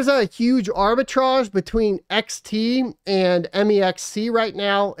 There's a huge arbitrage between XT and MEXC right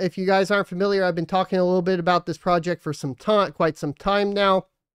now. If you guys aren't familiar, I've been talking a little bit about this project for some time, quite some time now.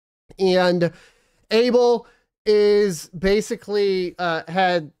 And Able is basically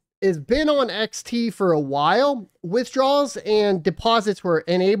has been on XT for a while. Withdrawals and deposits were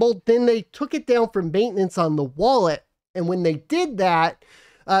enabled. Then they took it down for maintenance on the wallet. And when they did that,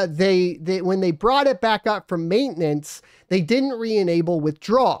 when they brought it back up for maintenance, they didn't re-enable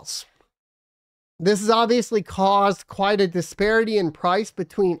withdrawals. This has obviously caused quite a disparity in price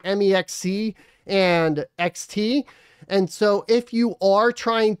between MEXC and XT. And so if you are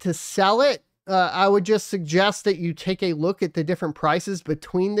trying to sell it, I would just suggest that you take a look at the different prices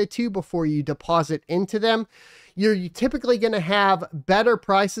between the two before you deposit into them. You're typically going to have better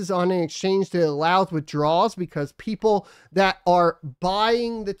prices on an exchange that allows withdrawals because people that are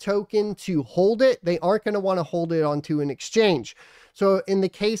buying the token to hold it, they aren't going to want to hold it onto an exchange. So in the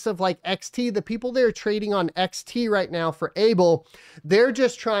case of like XT, the people that are trading on XT right now for Able, they're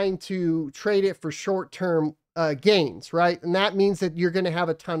just trying to trade it for short-term gains, right? And that means that you're going to have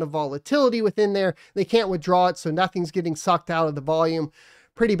a ton of volatility within there. They can't withdraw it, so nothing's getting sucked out of the volume.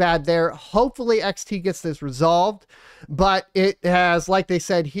 Pretty bad there. Hopefully XT gets this resolved, but it has, like they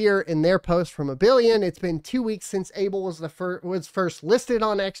said here in their post from Abelian, it's been 2 weeks since Able was first listed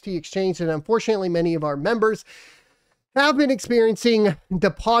on XT Exchange, and unfortunately many of our members have been experiencing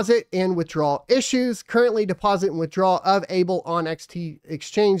deposit and withdrawal issues. Currently, deposit and withdrawal of Able on XT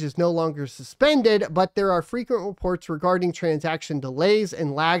Exchange is no longer suspended, but there are frequent reports regarding transaction delays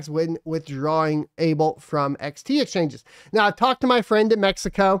and lags when withdrawing Able from XT exchanges. Now, I talked to my friend in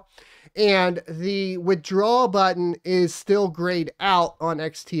Mexico, and the withdrawal button is still grayed out on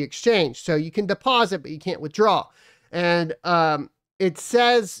XT Exchange. So you can deposit, but you can't withdraw. And it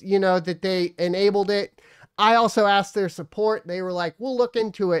says, you know, that they enabled it. I also asked their support. They were like, we'll look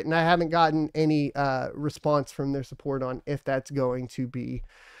into it. And I haven't gotten any response from their support on if that's going to be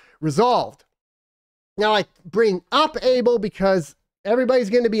resolved. Now I bring up Able because everybody's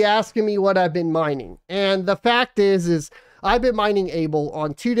going to be asking me what I've been mining. And the fact is I've been mining Able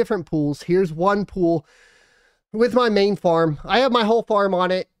on 2 different pools. Here's one pool with my main farm. I have my whole farm on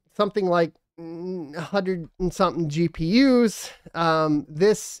it, something like 100 and something GPUs.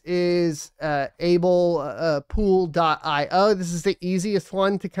 This is Able pool.io. This is the easiest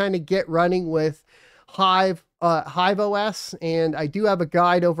one to kind of get running with Hive OS, and I do have a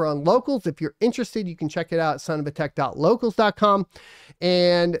guide over on Locals. If you're interested, you can check it out at sonofatech.locals.com.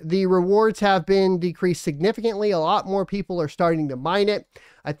 And the rewards have been decreased significantly. A lot more people are starting to mine it.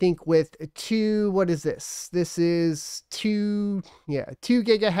 I think with what is this? This is 2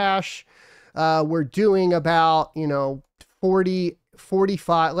 gigahash. We're doing about,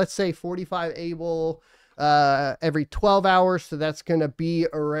 45, let's say 45 Able every 12 hours. So that's going to be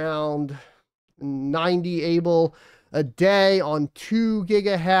around 90 Able a day on 2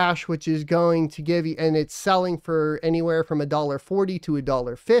 gigahash, which is going to give you, and it's selling for anywhere from $1.40 to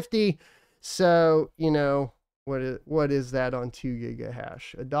 $1.50. So, what is that on 2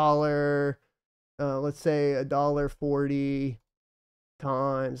 gigahash? Let's say $1.40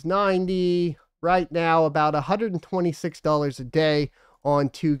 times 90, right now about $126 a day on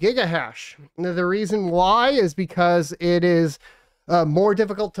 2 gigahash. Now, the reason why is because it is more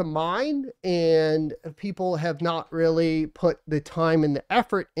difficult to mine, and people have not really put the time and the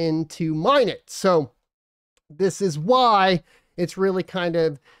effort in to mine it. So this is why it's really kind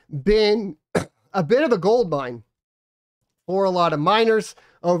of been a bit of a gold mine for a lot of miners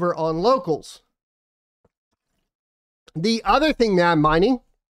over on locals. The other thing that I'm mining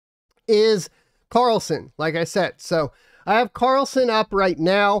is Carlson, like I said. So I have Carlson up right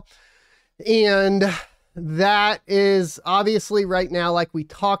now, and that is obviously right now, like we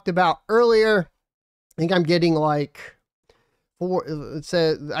talked about earlier, I think I'm getting like it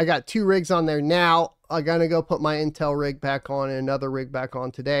says I got 2 rigs on there now. I'm gonna go put my Intel rig back on and another rig back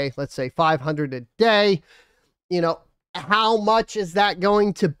on today. Let's say 500 a day. You know, how much is that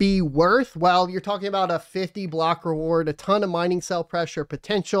going to be worth? Well, you're talking about a 50 block reward, a ton of mining cell pressure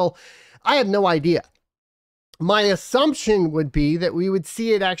potential. I have no idea. My assumption would be that we would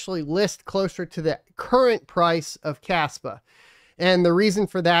see it actually list closer to the current price of Caspa. And the reason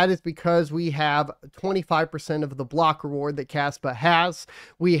for that is because we have 25% of the block reward that Caspa has.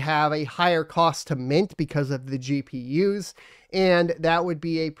 We have a higher cost to mint because of the GPUs, and that would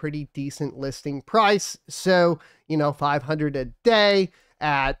be a pretty decent listing price. So, you know, 500 a day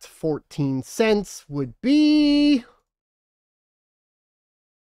at 14 cents would be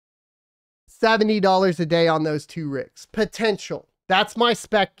 $70 a day on those 2 rigs. Potential. That's my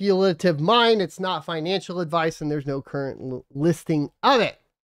speculative mine. It's not financial advice, and there's no current listing of it.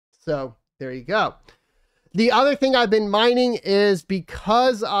 So there you go. The other thing I've been mining is,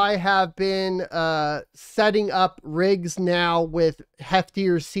 because I have been setting up rigs now with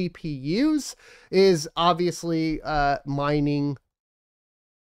heftier CPUs, is obviously mining.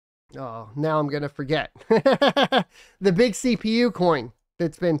 Oh, now I'm going to forget. The big CPU coin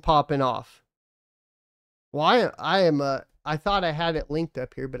that's been popping off. Well, I thought I had it linked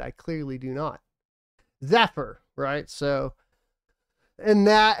up here, but I clearly do not. Zephyr, right? So, and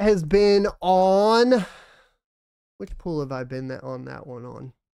that has been on, which pool have I been on that one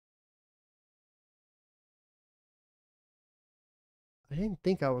on? I didn't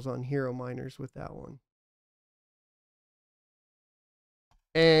think I was on Hero Miners with that one.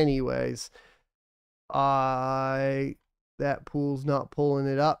 Anyways, that pool's not pulling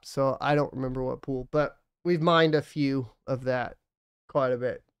it up, so I don't remember what pool, but we've mined a few of that, quite a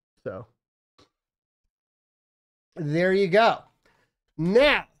bit. So there you go.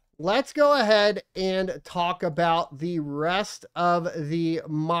 Now let's go ahead and talk about the rest of the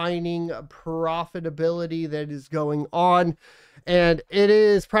mining profitability that is going on. And it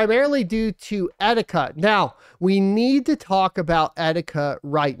is primarily due to Etica. Now, we need to talk about Etica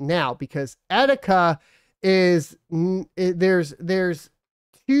right now, because Etica is, there's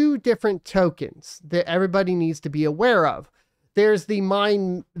 2 different tokens that everybody needs to be aware of. There's the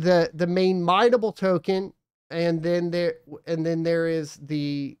main mineable token, and then there is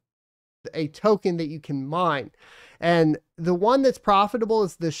a token that you can mine. And the one that's profitable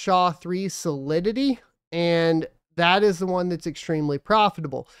is the SHA-3 Solidity, and that is the one that's extremely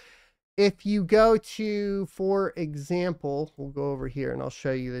profitable. If you go to, for example, we'll go over here and I'll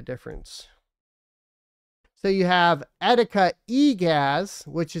show you the difference. So you have Etica eGas,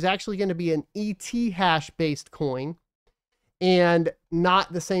 which is actually going to be an ET hash based coin, and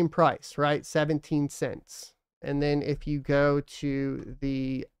not the same price, right? 17 cents. And then if you go to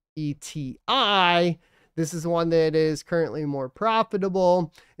the ETI, this is one that is currently more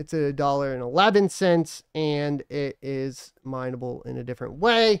profitable. It's $1.11, and it is mineable in a different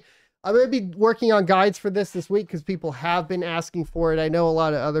way. I'm going to be working on guides for this week, because people have been asking for it. I know a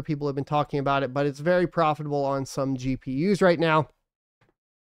lot of other people have been talking about it, but it's very profitable on some GPUs right now.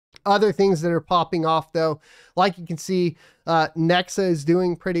 Other things that are popping off, though, like you can see, Nexa is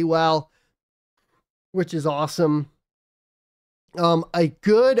doing pretty well, which is awesome. A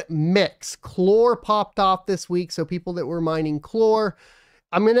good mix. Chlor popped off this week, so people that were mining Chlor,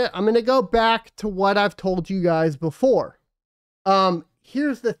 I'm gonna go back to what I've told you guys before.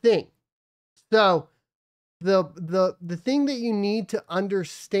 Here's the thing. So the thing that you need to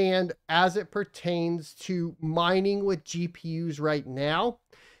understand as it pertains to mining with GPUs right now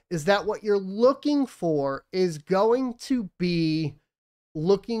is that what you're looking for is going to be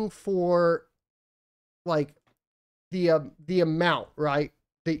looking for like the amount, right,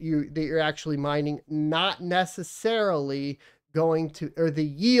 that you're actually mining, not necessarily going to, or the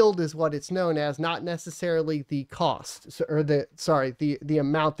yield is what it's known as, not necessarily the cost, or the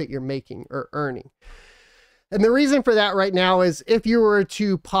amount that you're making or earning. And the reason for that right now is, if you were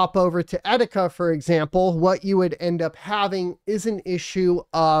to pop over to Etica, for example, what you would end up having is an issue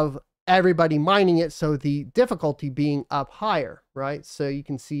of everybody mining it, so the difficulty being up higher, right? So you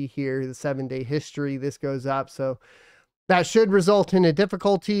can see here the 7-day history, this goes up. So That should result in a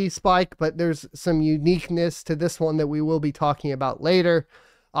difficulty spike, but there's some uniqueness to this one that we will be talking about later.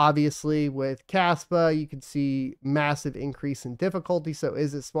 Obviously, with Caspa, you can see massive increase in difficulty. So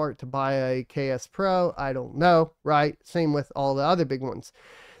is it smart to buy a KS Pro? I don't know, right? Same with all the other big ones.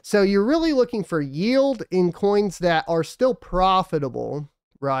 So you're really looking for yield in coins that are still profitable,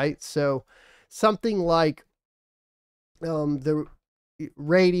 right? So something like the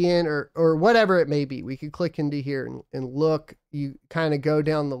Radiant or whatever it may be. We could click into here and look. You kind of go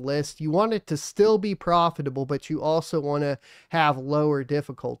down the list. You want it to still be profitable, but you also want to have lower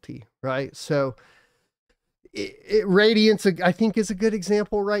difficulty, right? So Radiant's, I think, is a good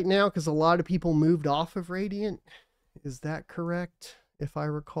example right now because a lot of people moved off of Radiant. Is that correct, if I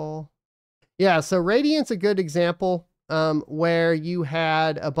recall? Yeah, so Radiant's a good example where you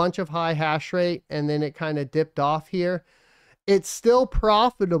had a bunch of high hash rate and then it kind of dipped off here. It's still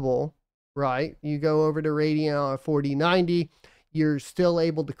profitable, right? You go over to Radiant on 4090, you're still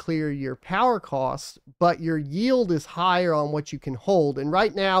able to clear your power costs, but your yield is higher on what you can hold. And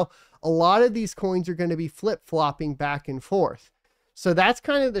right now, a lot of these coins are going to be flip-flopping back and forth. So that's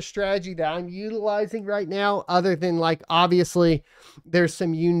kind of the strategy that I'm utilizing right now, other than, like, obviously there's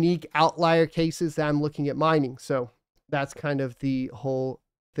some unique outlier cases that I'm looking at mining. So that's kind of the whole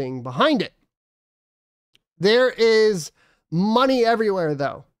thing behind it. There is money everywhere,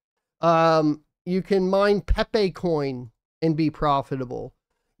 though. You can mine Pepe coin and be profitable.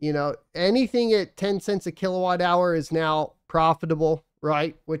 You know, anything at 10 cents a kilowatt hour is now profitable,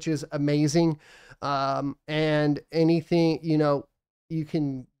 right? Which is amazing. And anything, you know, you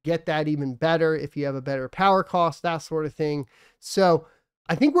can get that even better if you have a better power cost, that sort of thing. So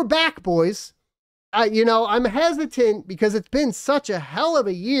I think we're back, boys. You know, I'm hesitant because it's been such a hell of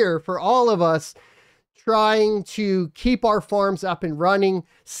a year for all of us, trying to keep our farms up and running,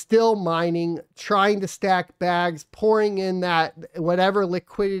 still mining, trying to stack bags, pouring in that whatever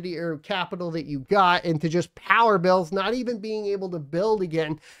liquidity or capital that you got into just power bills, not even being able to build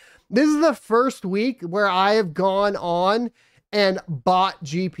again. This is the first week where I have gone on and bought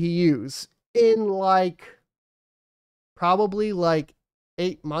GPUs in like probably like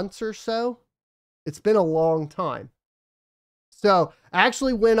 8 months or so. It's been a long time. So I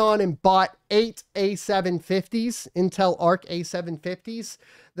actually went on and bought 8 A750s, Intel Arc A750s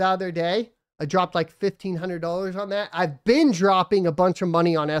the other day. I dropped like $1,500 on that. I've been dropping a bunch of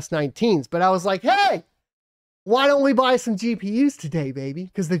money on S19s, but I was like, hey, why don't we buy some GPUs today, baby?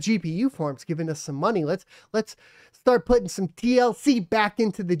 Because the GPU farm's giving us some money. Let's start putting some TLC back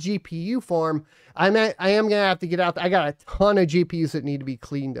into the GPU farm. I am going to have to get out. I got a ton of GPUs that need to be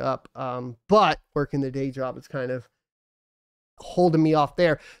cleaned up. But working the day job is kind of holding me off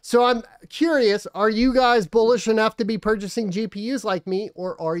there. So I'm curious, are you guys bullish enough to be purchasing GPUs like me,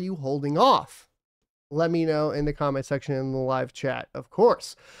 or are you holding off? Let me know in the comment section in the live chat, of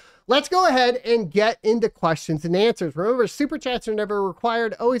course. Let's go ahead and get into questions and answers. Remember, super chats are never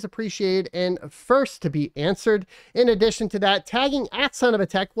required, always appreciated, and first to be answered. In addition to that, tagging at Son of a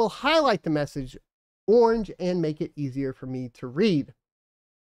Tech will highlight the message orange and make it easier for me to read.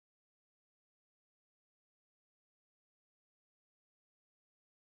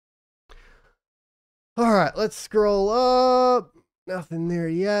 All right, let's scroll up. Nothing there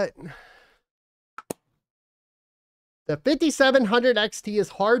yet. The 5700 XT is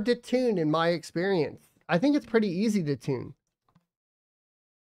hard to tune in my experience. I think it's pretty easy to tune.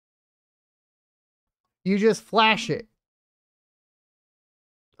 You just flash it.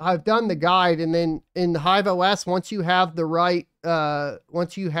 I've done the guide, and then in Hive OS, once you have the right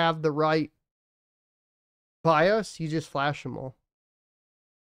BIOS, you just flash them all.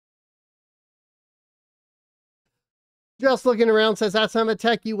 Just looking around says, that's Son of a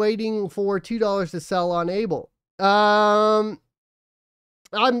Tech, you waiting for $2 to sell on Able. I'm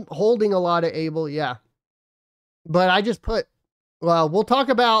holding a lot of Able, yeah. But I just put, well, we'll talk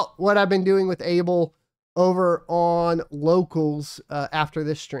about what I've been doing with Able over on locals after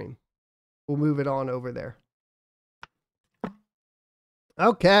this stream. We'll move it on over there.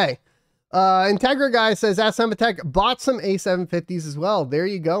 Okay. Integra Guy says, that's Son of a Tech, bought some A750s as well. There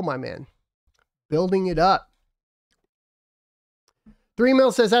you go, my man. Building it up. 3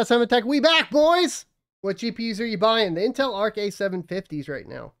 Mil says, that's Son of a Tech, we back, boys! What GPUs are you buying? The Intel Arc A750s right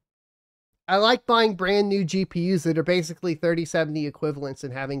now. I like buying brand new GPUs that are basically 3070 equivalents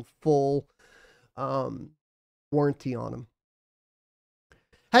and having full warranty on them.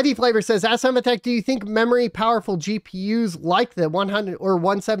 Heavy Flavor says, as Son of a Tech, do you think memory powerful GPUs like the 100 or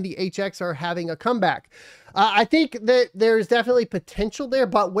 170HX are having a comeback? I think that there's definitely potential there,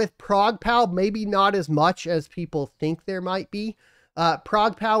 but with ProgPow, maybe not as much as people think there might be.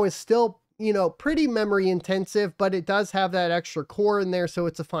 ProgPow is still, you know, pretty memory intensive, but it does have that extra core in there, so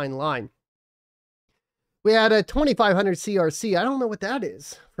it's a fine line. We had a 2500 CRC. I don't know what that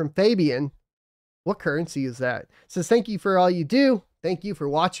is, from Fabian. What currency is that? It says, thank you for all you do. Thank you for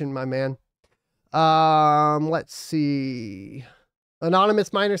watching, my man. Let's see.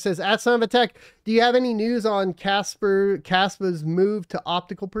 Anonymous Miner says, at Son of a Tech, do you have any news on Caspa's move to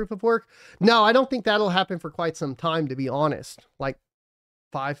optical proof of work? No, I don't think that'll happen for quite some time, to be honest.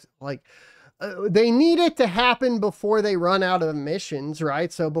 They need it to happen before they run out of emissions,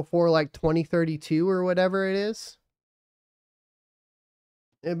 right? So before like 2032 or whatever it is.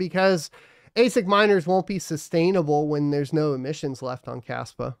 Because ASIC miners won't be sustainable when there's no emissions left on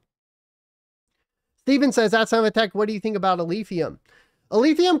Caspa. Steven says, that's Son of a Tech, what do you think about Alephium?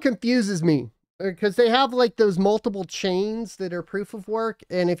 Alephium confuses me because they have like those multiple chains that are proof of work.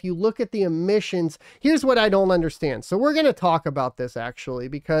 And if you look at the emissions, here's what I don't understand. So we're going to talk about this actually,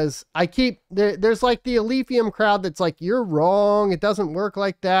 because there's like the Alephium crowd that's like, you're wrong. It doesn't work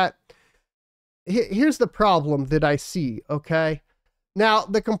like that. Here's the problem that I see. Okay. Now,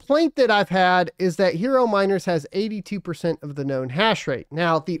 the complaint that I've had is that Hero Miners has 82% of the known hash rate.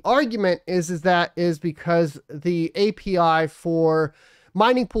 Now, the argument is because the API for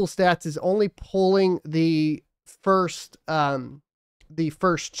mining pool stats is only pulling the first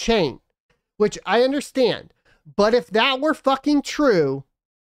chain, which I understand. But if that were fucking true,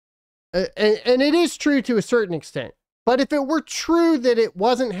 and it is true to a certain extent, but if it were true that it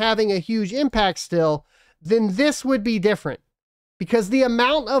wasn't having a huge impact still, then this would be different. Because the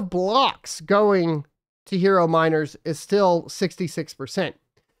amount of blocks going to Hero Miners is still 66%.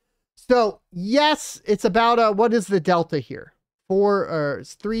 So yes, it's about what is the delta here?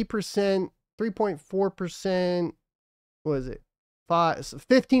 3%, 3.4%. What is it?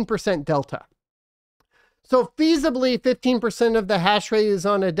 15% delta. So feasibly 15% of the hash rate is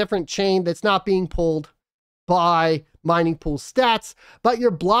on a different chain that's not being pulled by mining pool stats, but your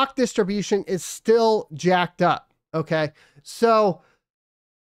block distribution is still jacked up. Okay, so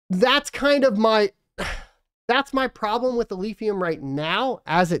that's kind of that's my problem with the Alephium right now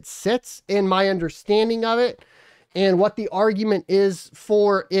as it sits, in my understanding of it and what the argument is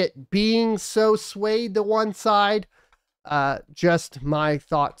for it being so swayed to one side. Just my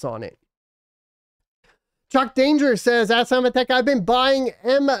thoughts on it. Chuck Danger says, at Son of a Tech, I've been buying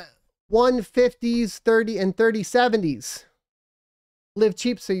M150s, 30 and 3070s. Live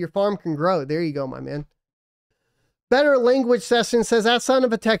cheap so your farm can grow. There you go, my man. Better Language Session says, at Son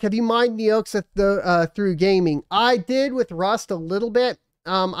of a Tech, have you mined Neox through gaming? I did with Rust a little bit.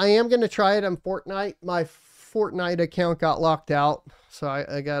 I am going to try it on Fortnite. My Fortnite account got locked out, so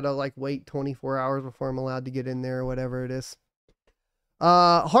I got to like wait 24 hours before I'm allowed to get in there or whatever it is.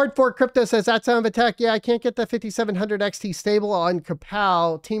 Hard Fork Crypto says, at Son of a Tech, yeah, I can't get the 5700 XT stable on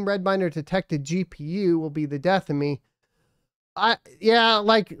Kapow. Team Red Miner detected GPU will be the death of me. Yeah,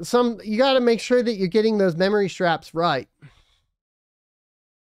 like you got to make sure that you're getting those memory straps right.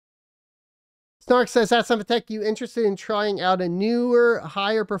 Snark says, at Son of a Tech, you interested in trying out a newer,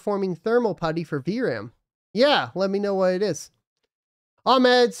 higher performing thermal putty for VRAM? Yeah, let me know what it is.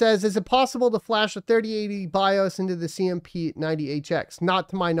 Ahmed says, is it possible to flash a 3080 BIOS into the CMP90HX? Not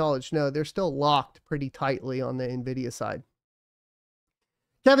to my knowledge, no. They're still locked pretty tightly on the NVIDIA side.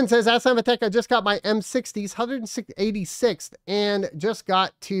 Kevin says, at Son of a Tech, I just got my M60s, 186th, and just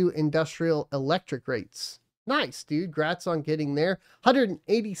got to industrial electric rates. Nice, dude. Grats on getting there.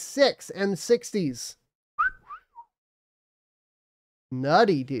 186 M60s.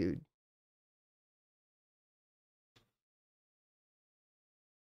 Nutty, dude.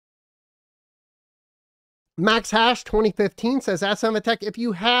 Max Hash 2015 says, at Son of a Tech, if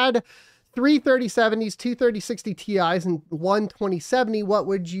you had 3 3070s, 2 3060 Ti's, and 1 2070, what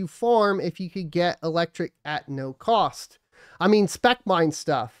would you farm if you could get electric at no cost? I mean, spec mine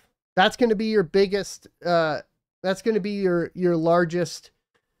stuff. That's going to be your biggest, that's going to be your largest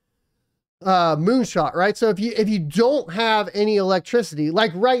moonshot, right? So if you don't have any electricity,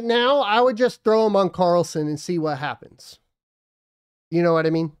 like right now, I would just throw them on Carlson and see what happens. You know what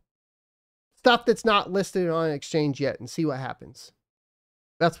I mean? Stuff that's not listed on an exchange yet and see what happens.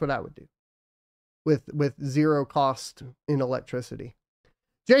 That's what I would do with zero cost in electricity.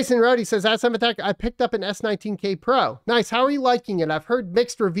 Jason Rody says, at Son of a Tech, I picked up an S19K Pro. Nice. How are you liking it? I've heard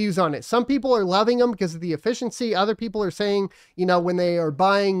mixed reviews on it. Some people are loving them because of the efficiency. Other people are saying, you know, when they are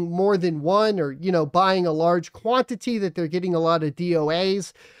buying more than one or, you know, buying a large quantity, that they're getting a lot of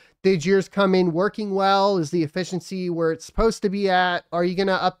DOAs. Did yours come in working well? Is the efficiency where it's supposed to be at? Are you going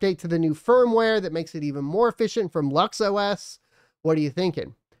to update to the new firmware that makes it even more efficient from LuxOS? What are you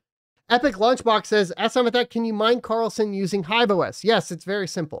thinking? Epic Lunchbox says, at Son of a Tech, can you mine Carlson using HiveOS? Yes, it's very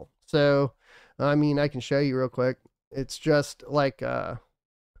simple. So, I mean, I can show you real quick. It's just like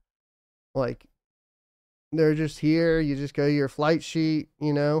they're just here. You just go to your flight sheet,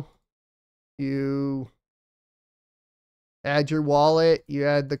 you know, you add your wallet, you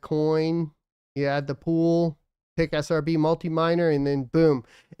add the coin, you add the pool, pick SRB multi-miner, and then boom.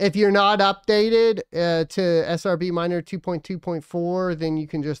 If you're not updated to SRB miner 2.2.4, then you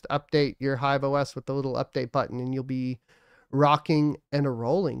can just update your Hive OS with the little update button and you'll be rocking and a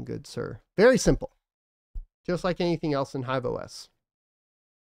rolling, good sir. Very simple. Just like anything else in Hive OS.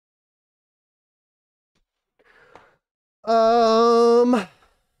 Son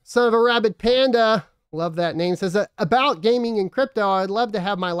of a Rabbit Panda, love that name, says about gaming and crypto, I'd love to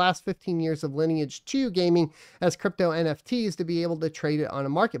have my last 15 years of lineage 2 gaming as crypto NFTs to be able to trade it on a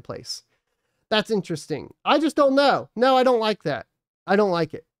marketplace. That's interesting. I just don't know. No, I don't like that. I don't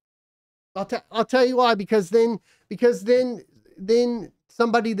like it. I'll tell you why, because then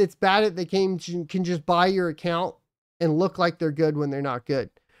somebody that's bad at the game can just buy your account and look like they're good when they're not good.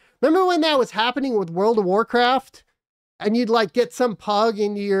 Remember when that was happening with World of Warcraft? And you'd like get some pug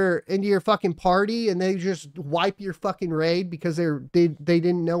into your fucking party and they just wipe your fucking raid because they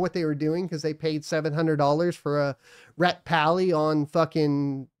didn't know what they were doing because they paid $700 for a Ret Pally on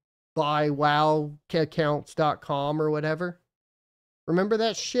fucking buywowaccounts.com or whatever. Remember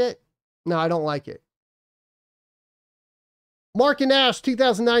that shit? No, I don't like it. Mark and Ash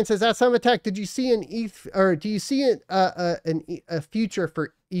 2009 says, "That's some attack. Did you see an ETH, or do you see a future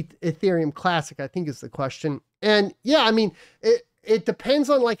for Ethereum Classic?" I think is the question. And yeah, I mean, it depends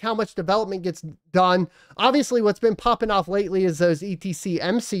on like how much development gets done. Obviously, what's been popping off lately is those ETC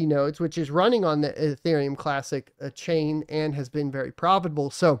MC nodes, which is running on the Ethereum Classic chain and has been very profitable.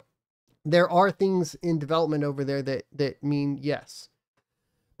 So there are things in development over there that mean yes.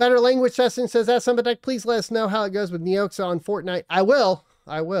 Better Language Session says, "That somebody, please let us know how it goes with Neoxa on Fortnite." I will.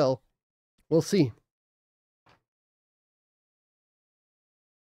 We'll see.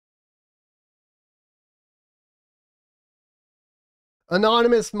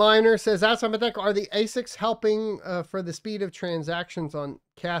 Anonymous Miner says, "That's somebody, are the ASICs helping for the speed of transactions on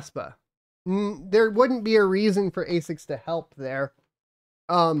Caspa?" There wouldn't be a reason for ASICs to help there.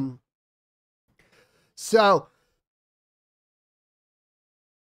 So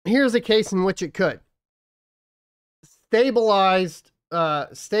here's a case in which it could. Stabilized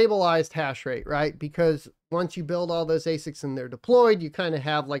hash rate, right? Because once you build all those ASICs and they're deployed, you kind of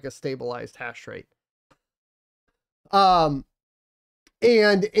have like a stabilized hash rate.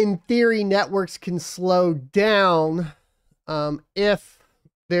 And in theory, networks can slow down if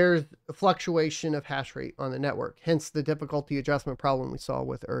there's a fluctuation of hash rate on the network, hence the difficulty adjustment problem we saw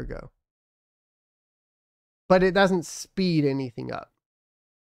with Ergo. But it doesn't speed anything up.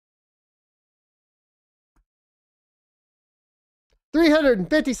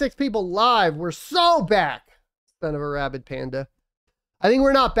 356 people live. We're so back, son of a rabid panda. I think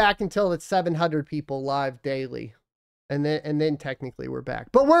we're not back until it's 700 people live daily. And then technically we're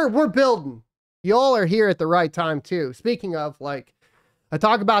back. But we're building. Y'all are here at the right time too. Speaking of, like, I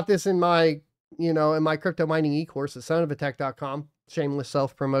talk about this in my, in my crypto mining e-course at sonofatech.com. Shameless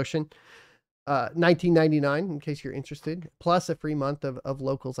self-promotion. $19.99 in case you're interested, plus a free month of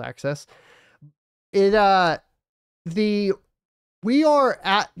locals access. We are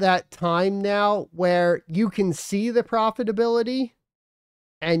at that time now where you can see the profitability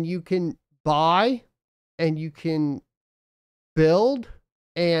and you can buy and you can build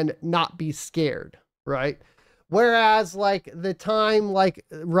and not be scared, right? Whereas like the time like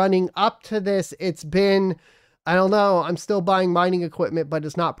running up to this, it's been, I don't know, I'm still buying mining equipment, but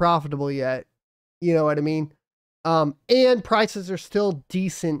it's not profitable yet. You know what I mean? And prices are still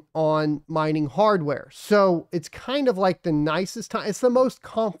decent on mining hardware. So it's kind of like the nicest time. It's the most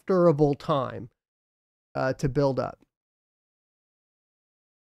comfortable time to build up.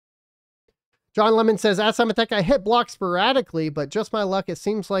 John Lemon says, "At Summit, I hit blocks sporadically, but just my luck, it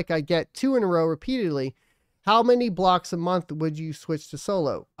seems like I get 2 in a row repeatedly. How many blocks a month would you switch to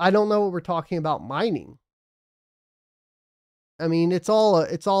solo?" I don't know what we're talking about mining. I mean, it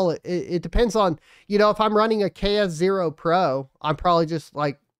depends on, if I'm running a KS0 Pro, I'm probably just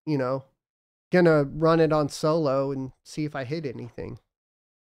like, gonna run it on solo and see if I hit anything.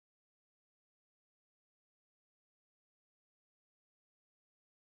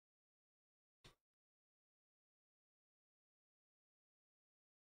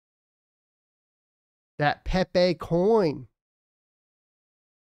 That Pepe coin.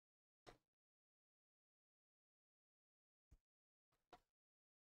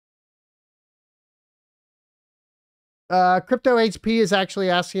 Crypto HP is actually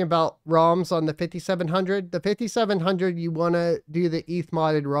asking about ROMs on the 5700. The 5700, you want to do the ETH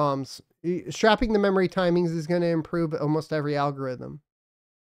modded ROMs. Strapping the memory timings is going to improve almost every algorithm.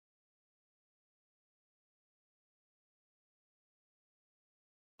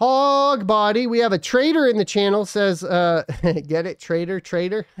 Hog body, we have a trader in the channel, says, get it, trader.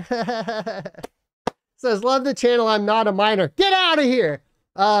 Says, love the channel, I'm not a miner. Get out of here!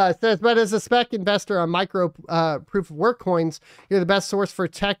 Says, but as a spec investor on micro proof of work coins, you're the best source for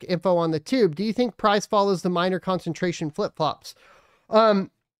tech info on the tube. Do you think price follows the miner concentration flip-flops?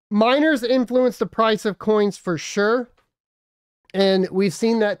 Miners influence the price of coins for sure. And we've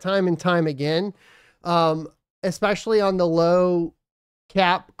seen that time and time again, especially on the low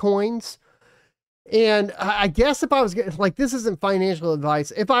cap coins. And I guess if I was like, this isn't financial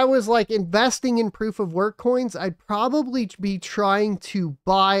advice. If I was like investing in proof of work coins, I'd probably be trying to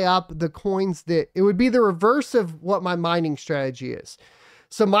buy up the coins that it would be the reverse of what my mining strategy is.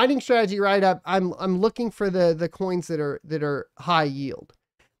 So mining strategy right up, I'm looking for the coins that are high yield.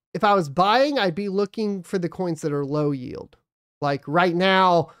 If I was buying, I'd be looking for the coins that are low yield. Like right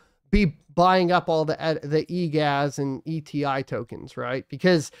now, be buying up all the EGAS and ETI tokens, right?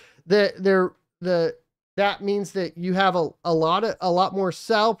 Because that means that you have a lot more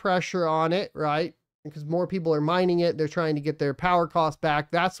sell pressure on it, right? Because more people are mining it, they're trying to get their power costs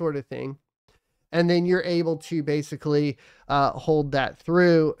back, that sort of thing. And then you're able to basically hold that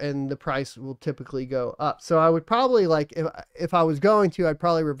through, and the price will typically go up. So I would probably, like, if I was going to, I'd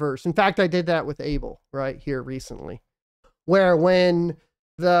probably reverse. In fact, I did that with Able right here recently, where when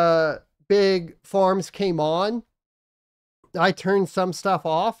the big farms came on, I turned some stuff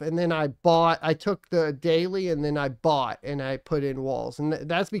off, and then I took the daily, and then I bought, and I put in walls. And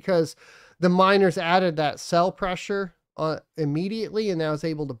that's because the miners added that sell pressure immediately, and I was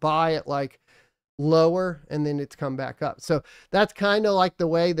able to buy it like lower, and then it's come back up. So that's kind of like the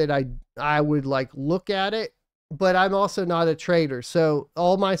way that I would like look at it, but I'm also not a trader. So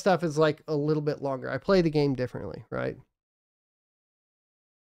all my stuff is like a little bit longer. I play the game differently, right?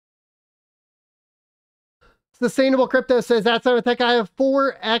 Sustainable Crypto says, that's our tech. I have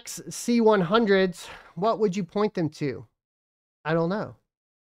 4 XC100s. What would you point them to? I don't know.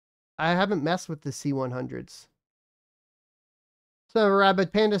 I haven't messed with the C100s. So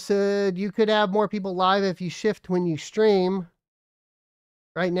Rabbit Panda said, you could have more people live if you shift when you stream.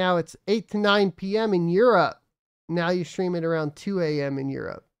 Right now it's 8 to 9 p.m. in Europe. Now you stream it around 2 a.m. in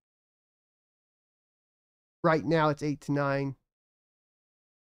Europe. Right now it's 8 to 9.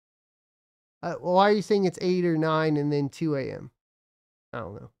 Why are you saying it's 8 or 9 and then 2 a.m.? I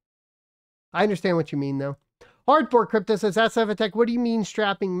don't know. I understand what you mean, though. Hardcore Crypto says, that's Tech. What do you mean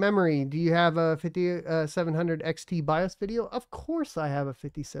strapping memory? Do you have a 5700 XT BIOS video? Of course I have a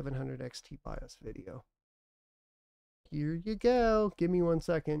 5700 XT BIOS video. Here you go. Give me 1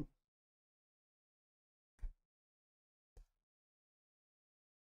 second.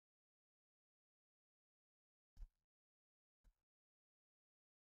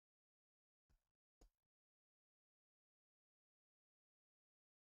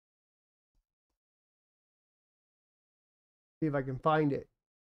 See if I can find it.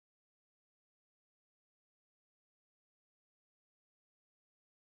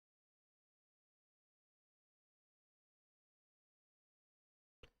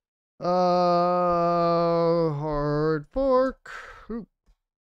 Hard fork.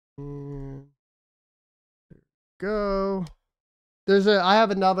 And there we go. I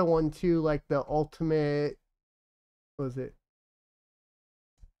have another one too, like the ultimate, what was it?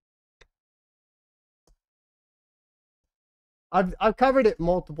 I've covered it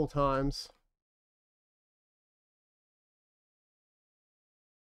multiple times.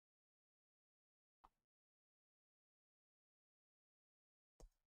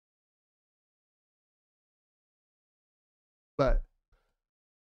 But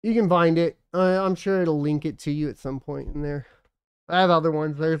you can find it. I'm sure it'll link it to you at some point in there. I have other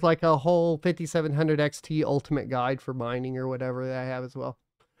ones. There's like a whole 5700 XT ultimate guide for mining or whatever that I have as well.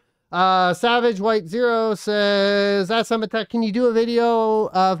 Savage White Zero says, that's Summit Tech. Can you do a video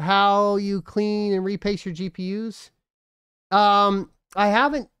of how you clean and repaste your GPUs? I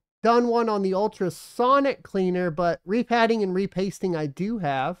haven't done one on the ultrasonic cleaner, but repadding and repasting I do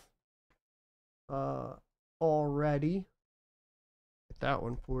have already. Get that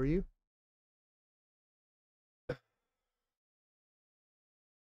one for you.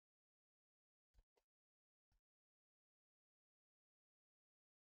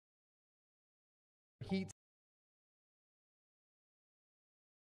 Heat.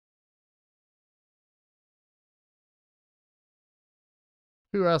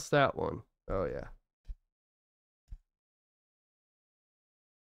 Who asked that one? Oh yeah.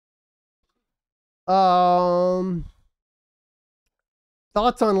 Thoughts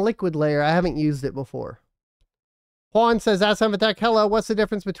on Liquid Layer? I haven't used it before. Juan says, Ask Tech, hello, what's the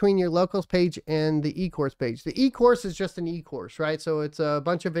difference between your locals page and the Ecourse page? The Ecourse is just an Ecourse, right? So it's a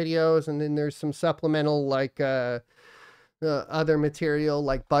bunch of videos, and then there's some supplemental, like, other material,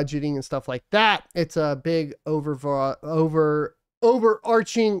 like budgeting and stuff like that. It's a big overarching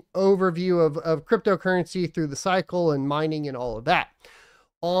overview of cryptocurrency through the cycle and mining and all of that.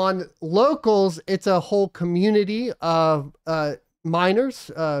 On locals, it's a whole community of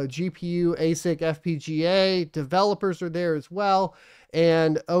miners, GPU, ASIC, FPGA, developers are there as well.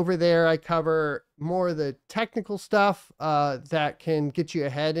 And over there, I cover more of the technical stuff that can get you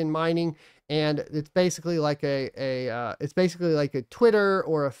ahead in mining. And it's basically like it's basically like a Twitter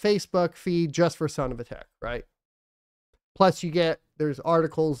or a Facebook feed just for Son of a Tech, right? Plus there's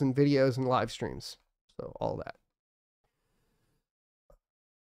articles and videos and live streams. So all that.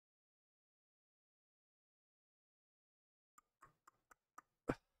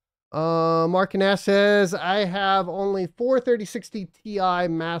 Mark and Ash says, I have only 4 3060 Ti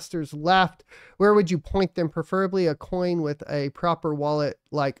Masters left. Where would you point them? Preferably a coin with a proper wallet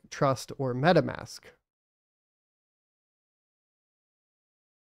like Trust or MetaMask.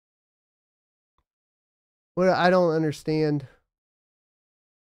 What? I don't understand.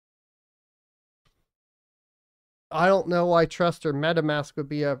 I don't know why Trust or MetaMask would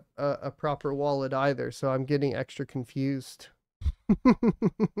be a proper wallet either, so I'm getting extra confused.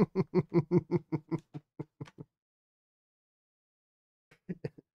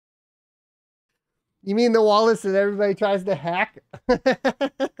 You mean the wallets that everybody tries to hack?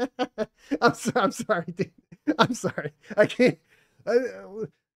 I'm sorry, dude. I'm sorry. I can't.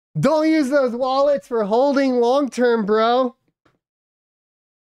 Don't use those wallets for holding long term, bro.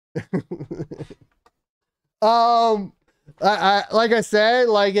 Like I said,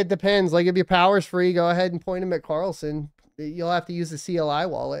 like it depends. Like if your power's free, go ahead and point them at Carlson. You'll have to use the CLI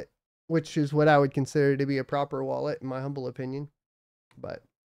wallet, which is what I would consider to be a proper wallet in my humble opinion. But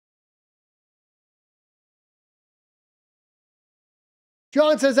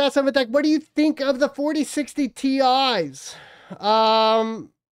John says, that's Tech. What do you think of the 4060 Ti's?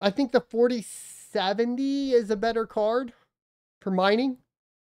 I think the 4070 is a better card for mining.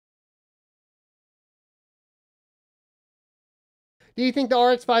 Do you think the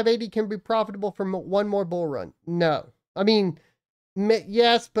RX 580 can be profitable for one more bull run? No. I mean,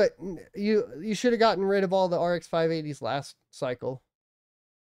 yes, but you should have gotten rid of all the RX 580s last cycle,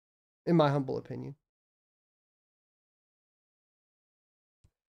 in my humble opinion.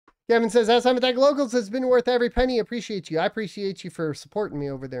 Kevin says, as Tech Locals has been worth every penny. Appreciate you. I appreciate you for supporting me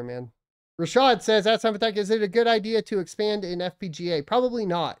over there, man. Rashad says, as Tech, is it a good idea to expand in FPGA? Probably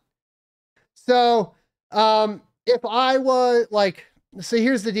not. So, if I was like, so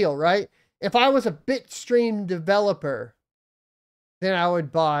here's the deal, right? If I was a bitstream developer, then I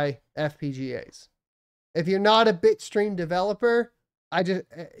would buy FPGAs. If you're not a bitstream developer, I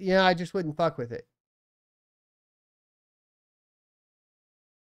just wouldn't fuck with it.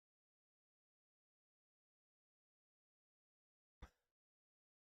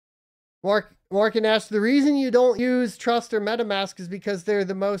 Mark and Ash, the reason you don't use Trust or MetaMask is because they're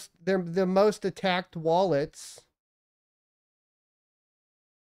the most attacked wallets.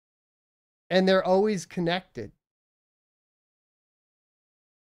 And they're always connected.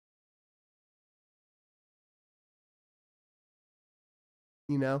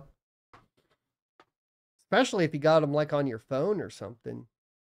 You know? Especially if you got them like on your phone or something.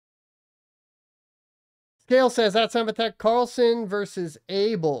 Scale says, that's Tech Carlson versus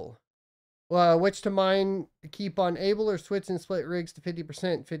Able. Which to mine keep on Able or switch and split rigs to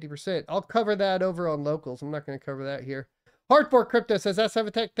 50%, 50%. I'll cover that over on locals. I'm not going to cover that here. Hardfork Crypto says, that's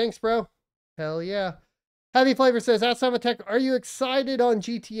Tech. Thanks, bro. Hell yeah. Heavy Flavor says, that's Tech. Are you excited on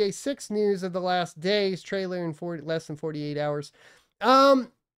GTA 6 news of the last days? Trailer in less than 48 hours. I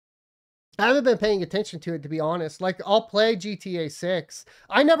haven't been paying attention to it, to be honest. Like, I'll play GTA 6.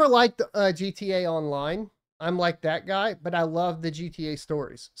 I never liked GTA Online. I'm like that guy, but I love the GTA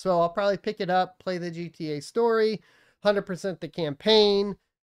stories. So I'll probably pick it up, play the GTA story, 100% the campaign,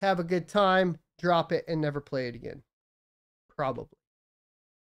 have a good time, drop it, and never play it again. Probably.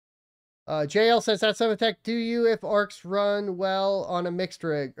 JL says, that's Tech. Do you, if ARCs run well on a mixed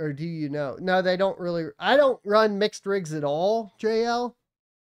rig, or do you know? No, they don't really. I don't run mixed rigs at all, JL.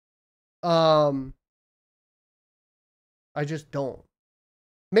 I just don't.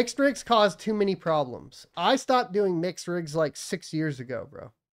 Mixed rigs cause too many problems. I stopped doing mixed rigs like 6 years ago,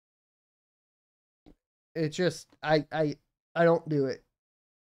 bro. It's just, I don't do it.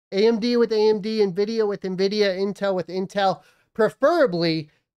 AMD with AMD, NVIDIA with NVIDIA, Intel with Intel. Preferably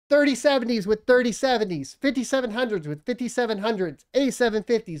 3070s with 3070s, 5700s with 5700s,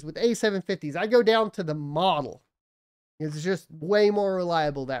 A750s with A750s. I go down to the model. It's just way more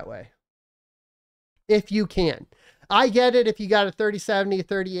reliable that way. If you can. I get it if you got a 3070,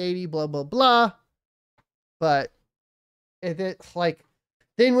 3080, blah, blah, blah. But if it's like,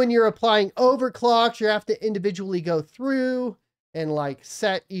 then when you're applying overclocks, you have to individually go through and like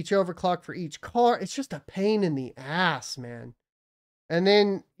set each overclock for each car. It's just a pain in the ass, man. And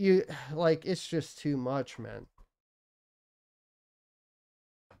then you, like, it's just too much, man.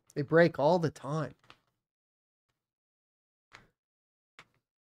 They break all the time.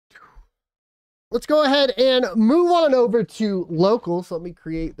 Let's go ahead and move on over to locals. Let me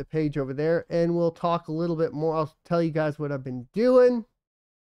create the page over there and we'll talk a little bit more. I'll tell you guys what I've been doing.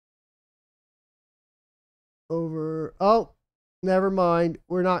 Oh, never mind.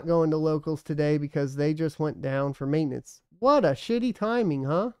 We're not going to locals today because they just went down for maintenance. What a shitty timing,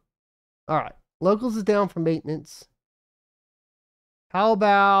 huh? All right. Locals is down for maintenance. How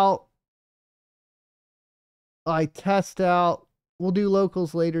about I test out? We'll do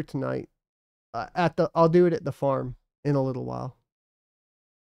locals later tonight. I'll do it at the farm in a little while.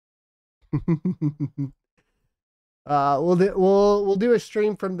 We'll do a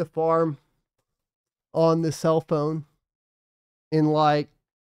stream from the farm on the cell phone in like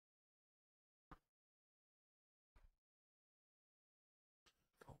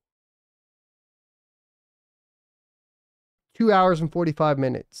two hours and 45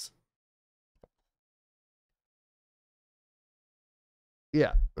 minutes.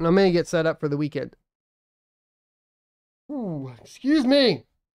 Yeah, and I'm going to get set up for the weekend. Ooh, excuse me.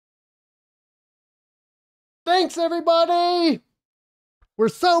 Thanks, everybody. We're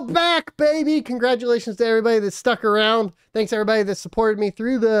so back, baby. Congratulations to everybody that stuck around. Thanks, everybody that supported me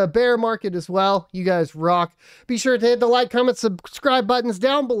through the bear market as well. You guys rock. Be sure to hit the like, comment, subscribe buttons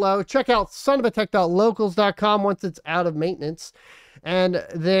down below. Check out sonofatech.locals.com once it's out of maintenance. And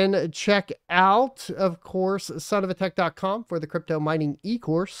then check out, of course, sonofatech.com for the crypto mining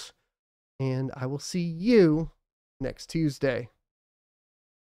e-course. And I will see you next Tuesday.